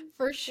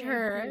for Thank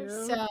sure. you.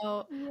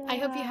 So I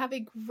hope you Yeah. have a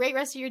great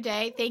rest of your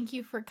day. Thank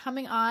you for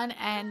coming on,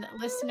 and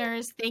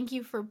listeners, thank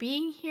you for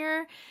being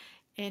here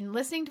and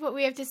listening to what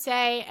we have to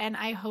say. And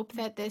I hope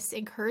that this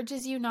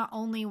encourages you not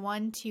only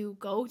one to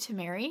go to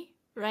Mary,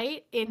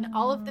 right, in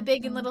all of the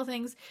big and little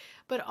things,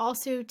 but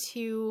also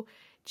to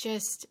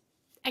just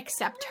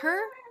accept her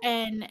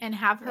and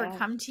have her Yes.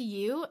 come to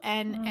you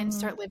and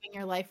start living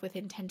your life with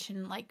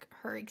intention like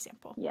her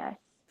example. Yes.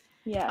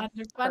 Yes.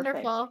 Perfect.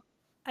 Wonderful.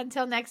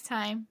 Until next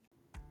time.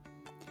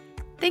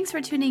 Thanks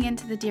for tuning in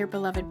to the Dear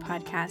Beloved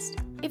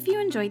podcast. If you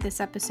enjoyed this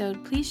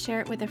episode, please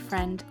share it with a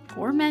friend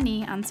or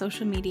many on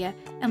social media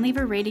and leave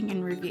a rating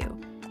and review.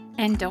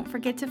 And don't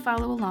forget to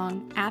follow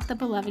along at The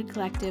Beloved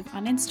Collective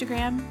on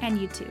Instagram and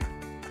YouTube.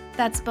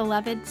 That's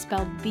Beloved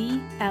spelled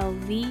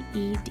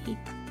B-L-V-E-D.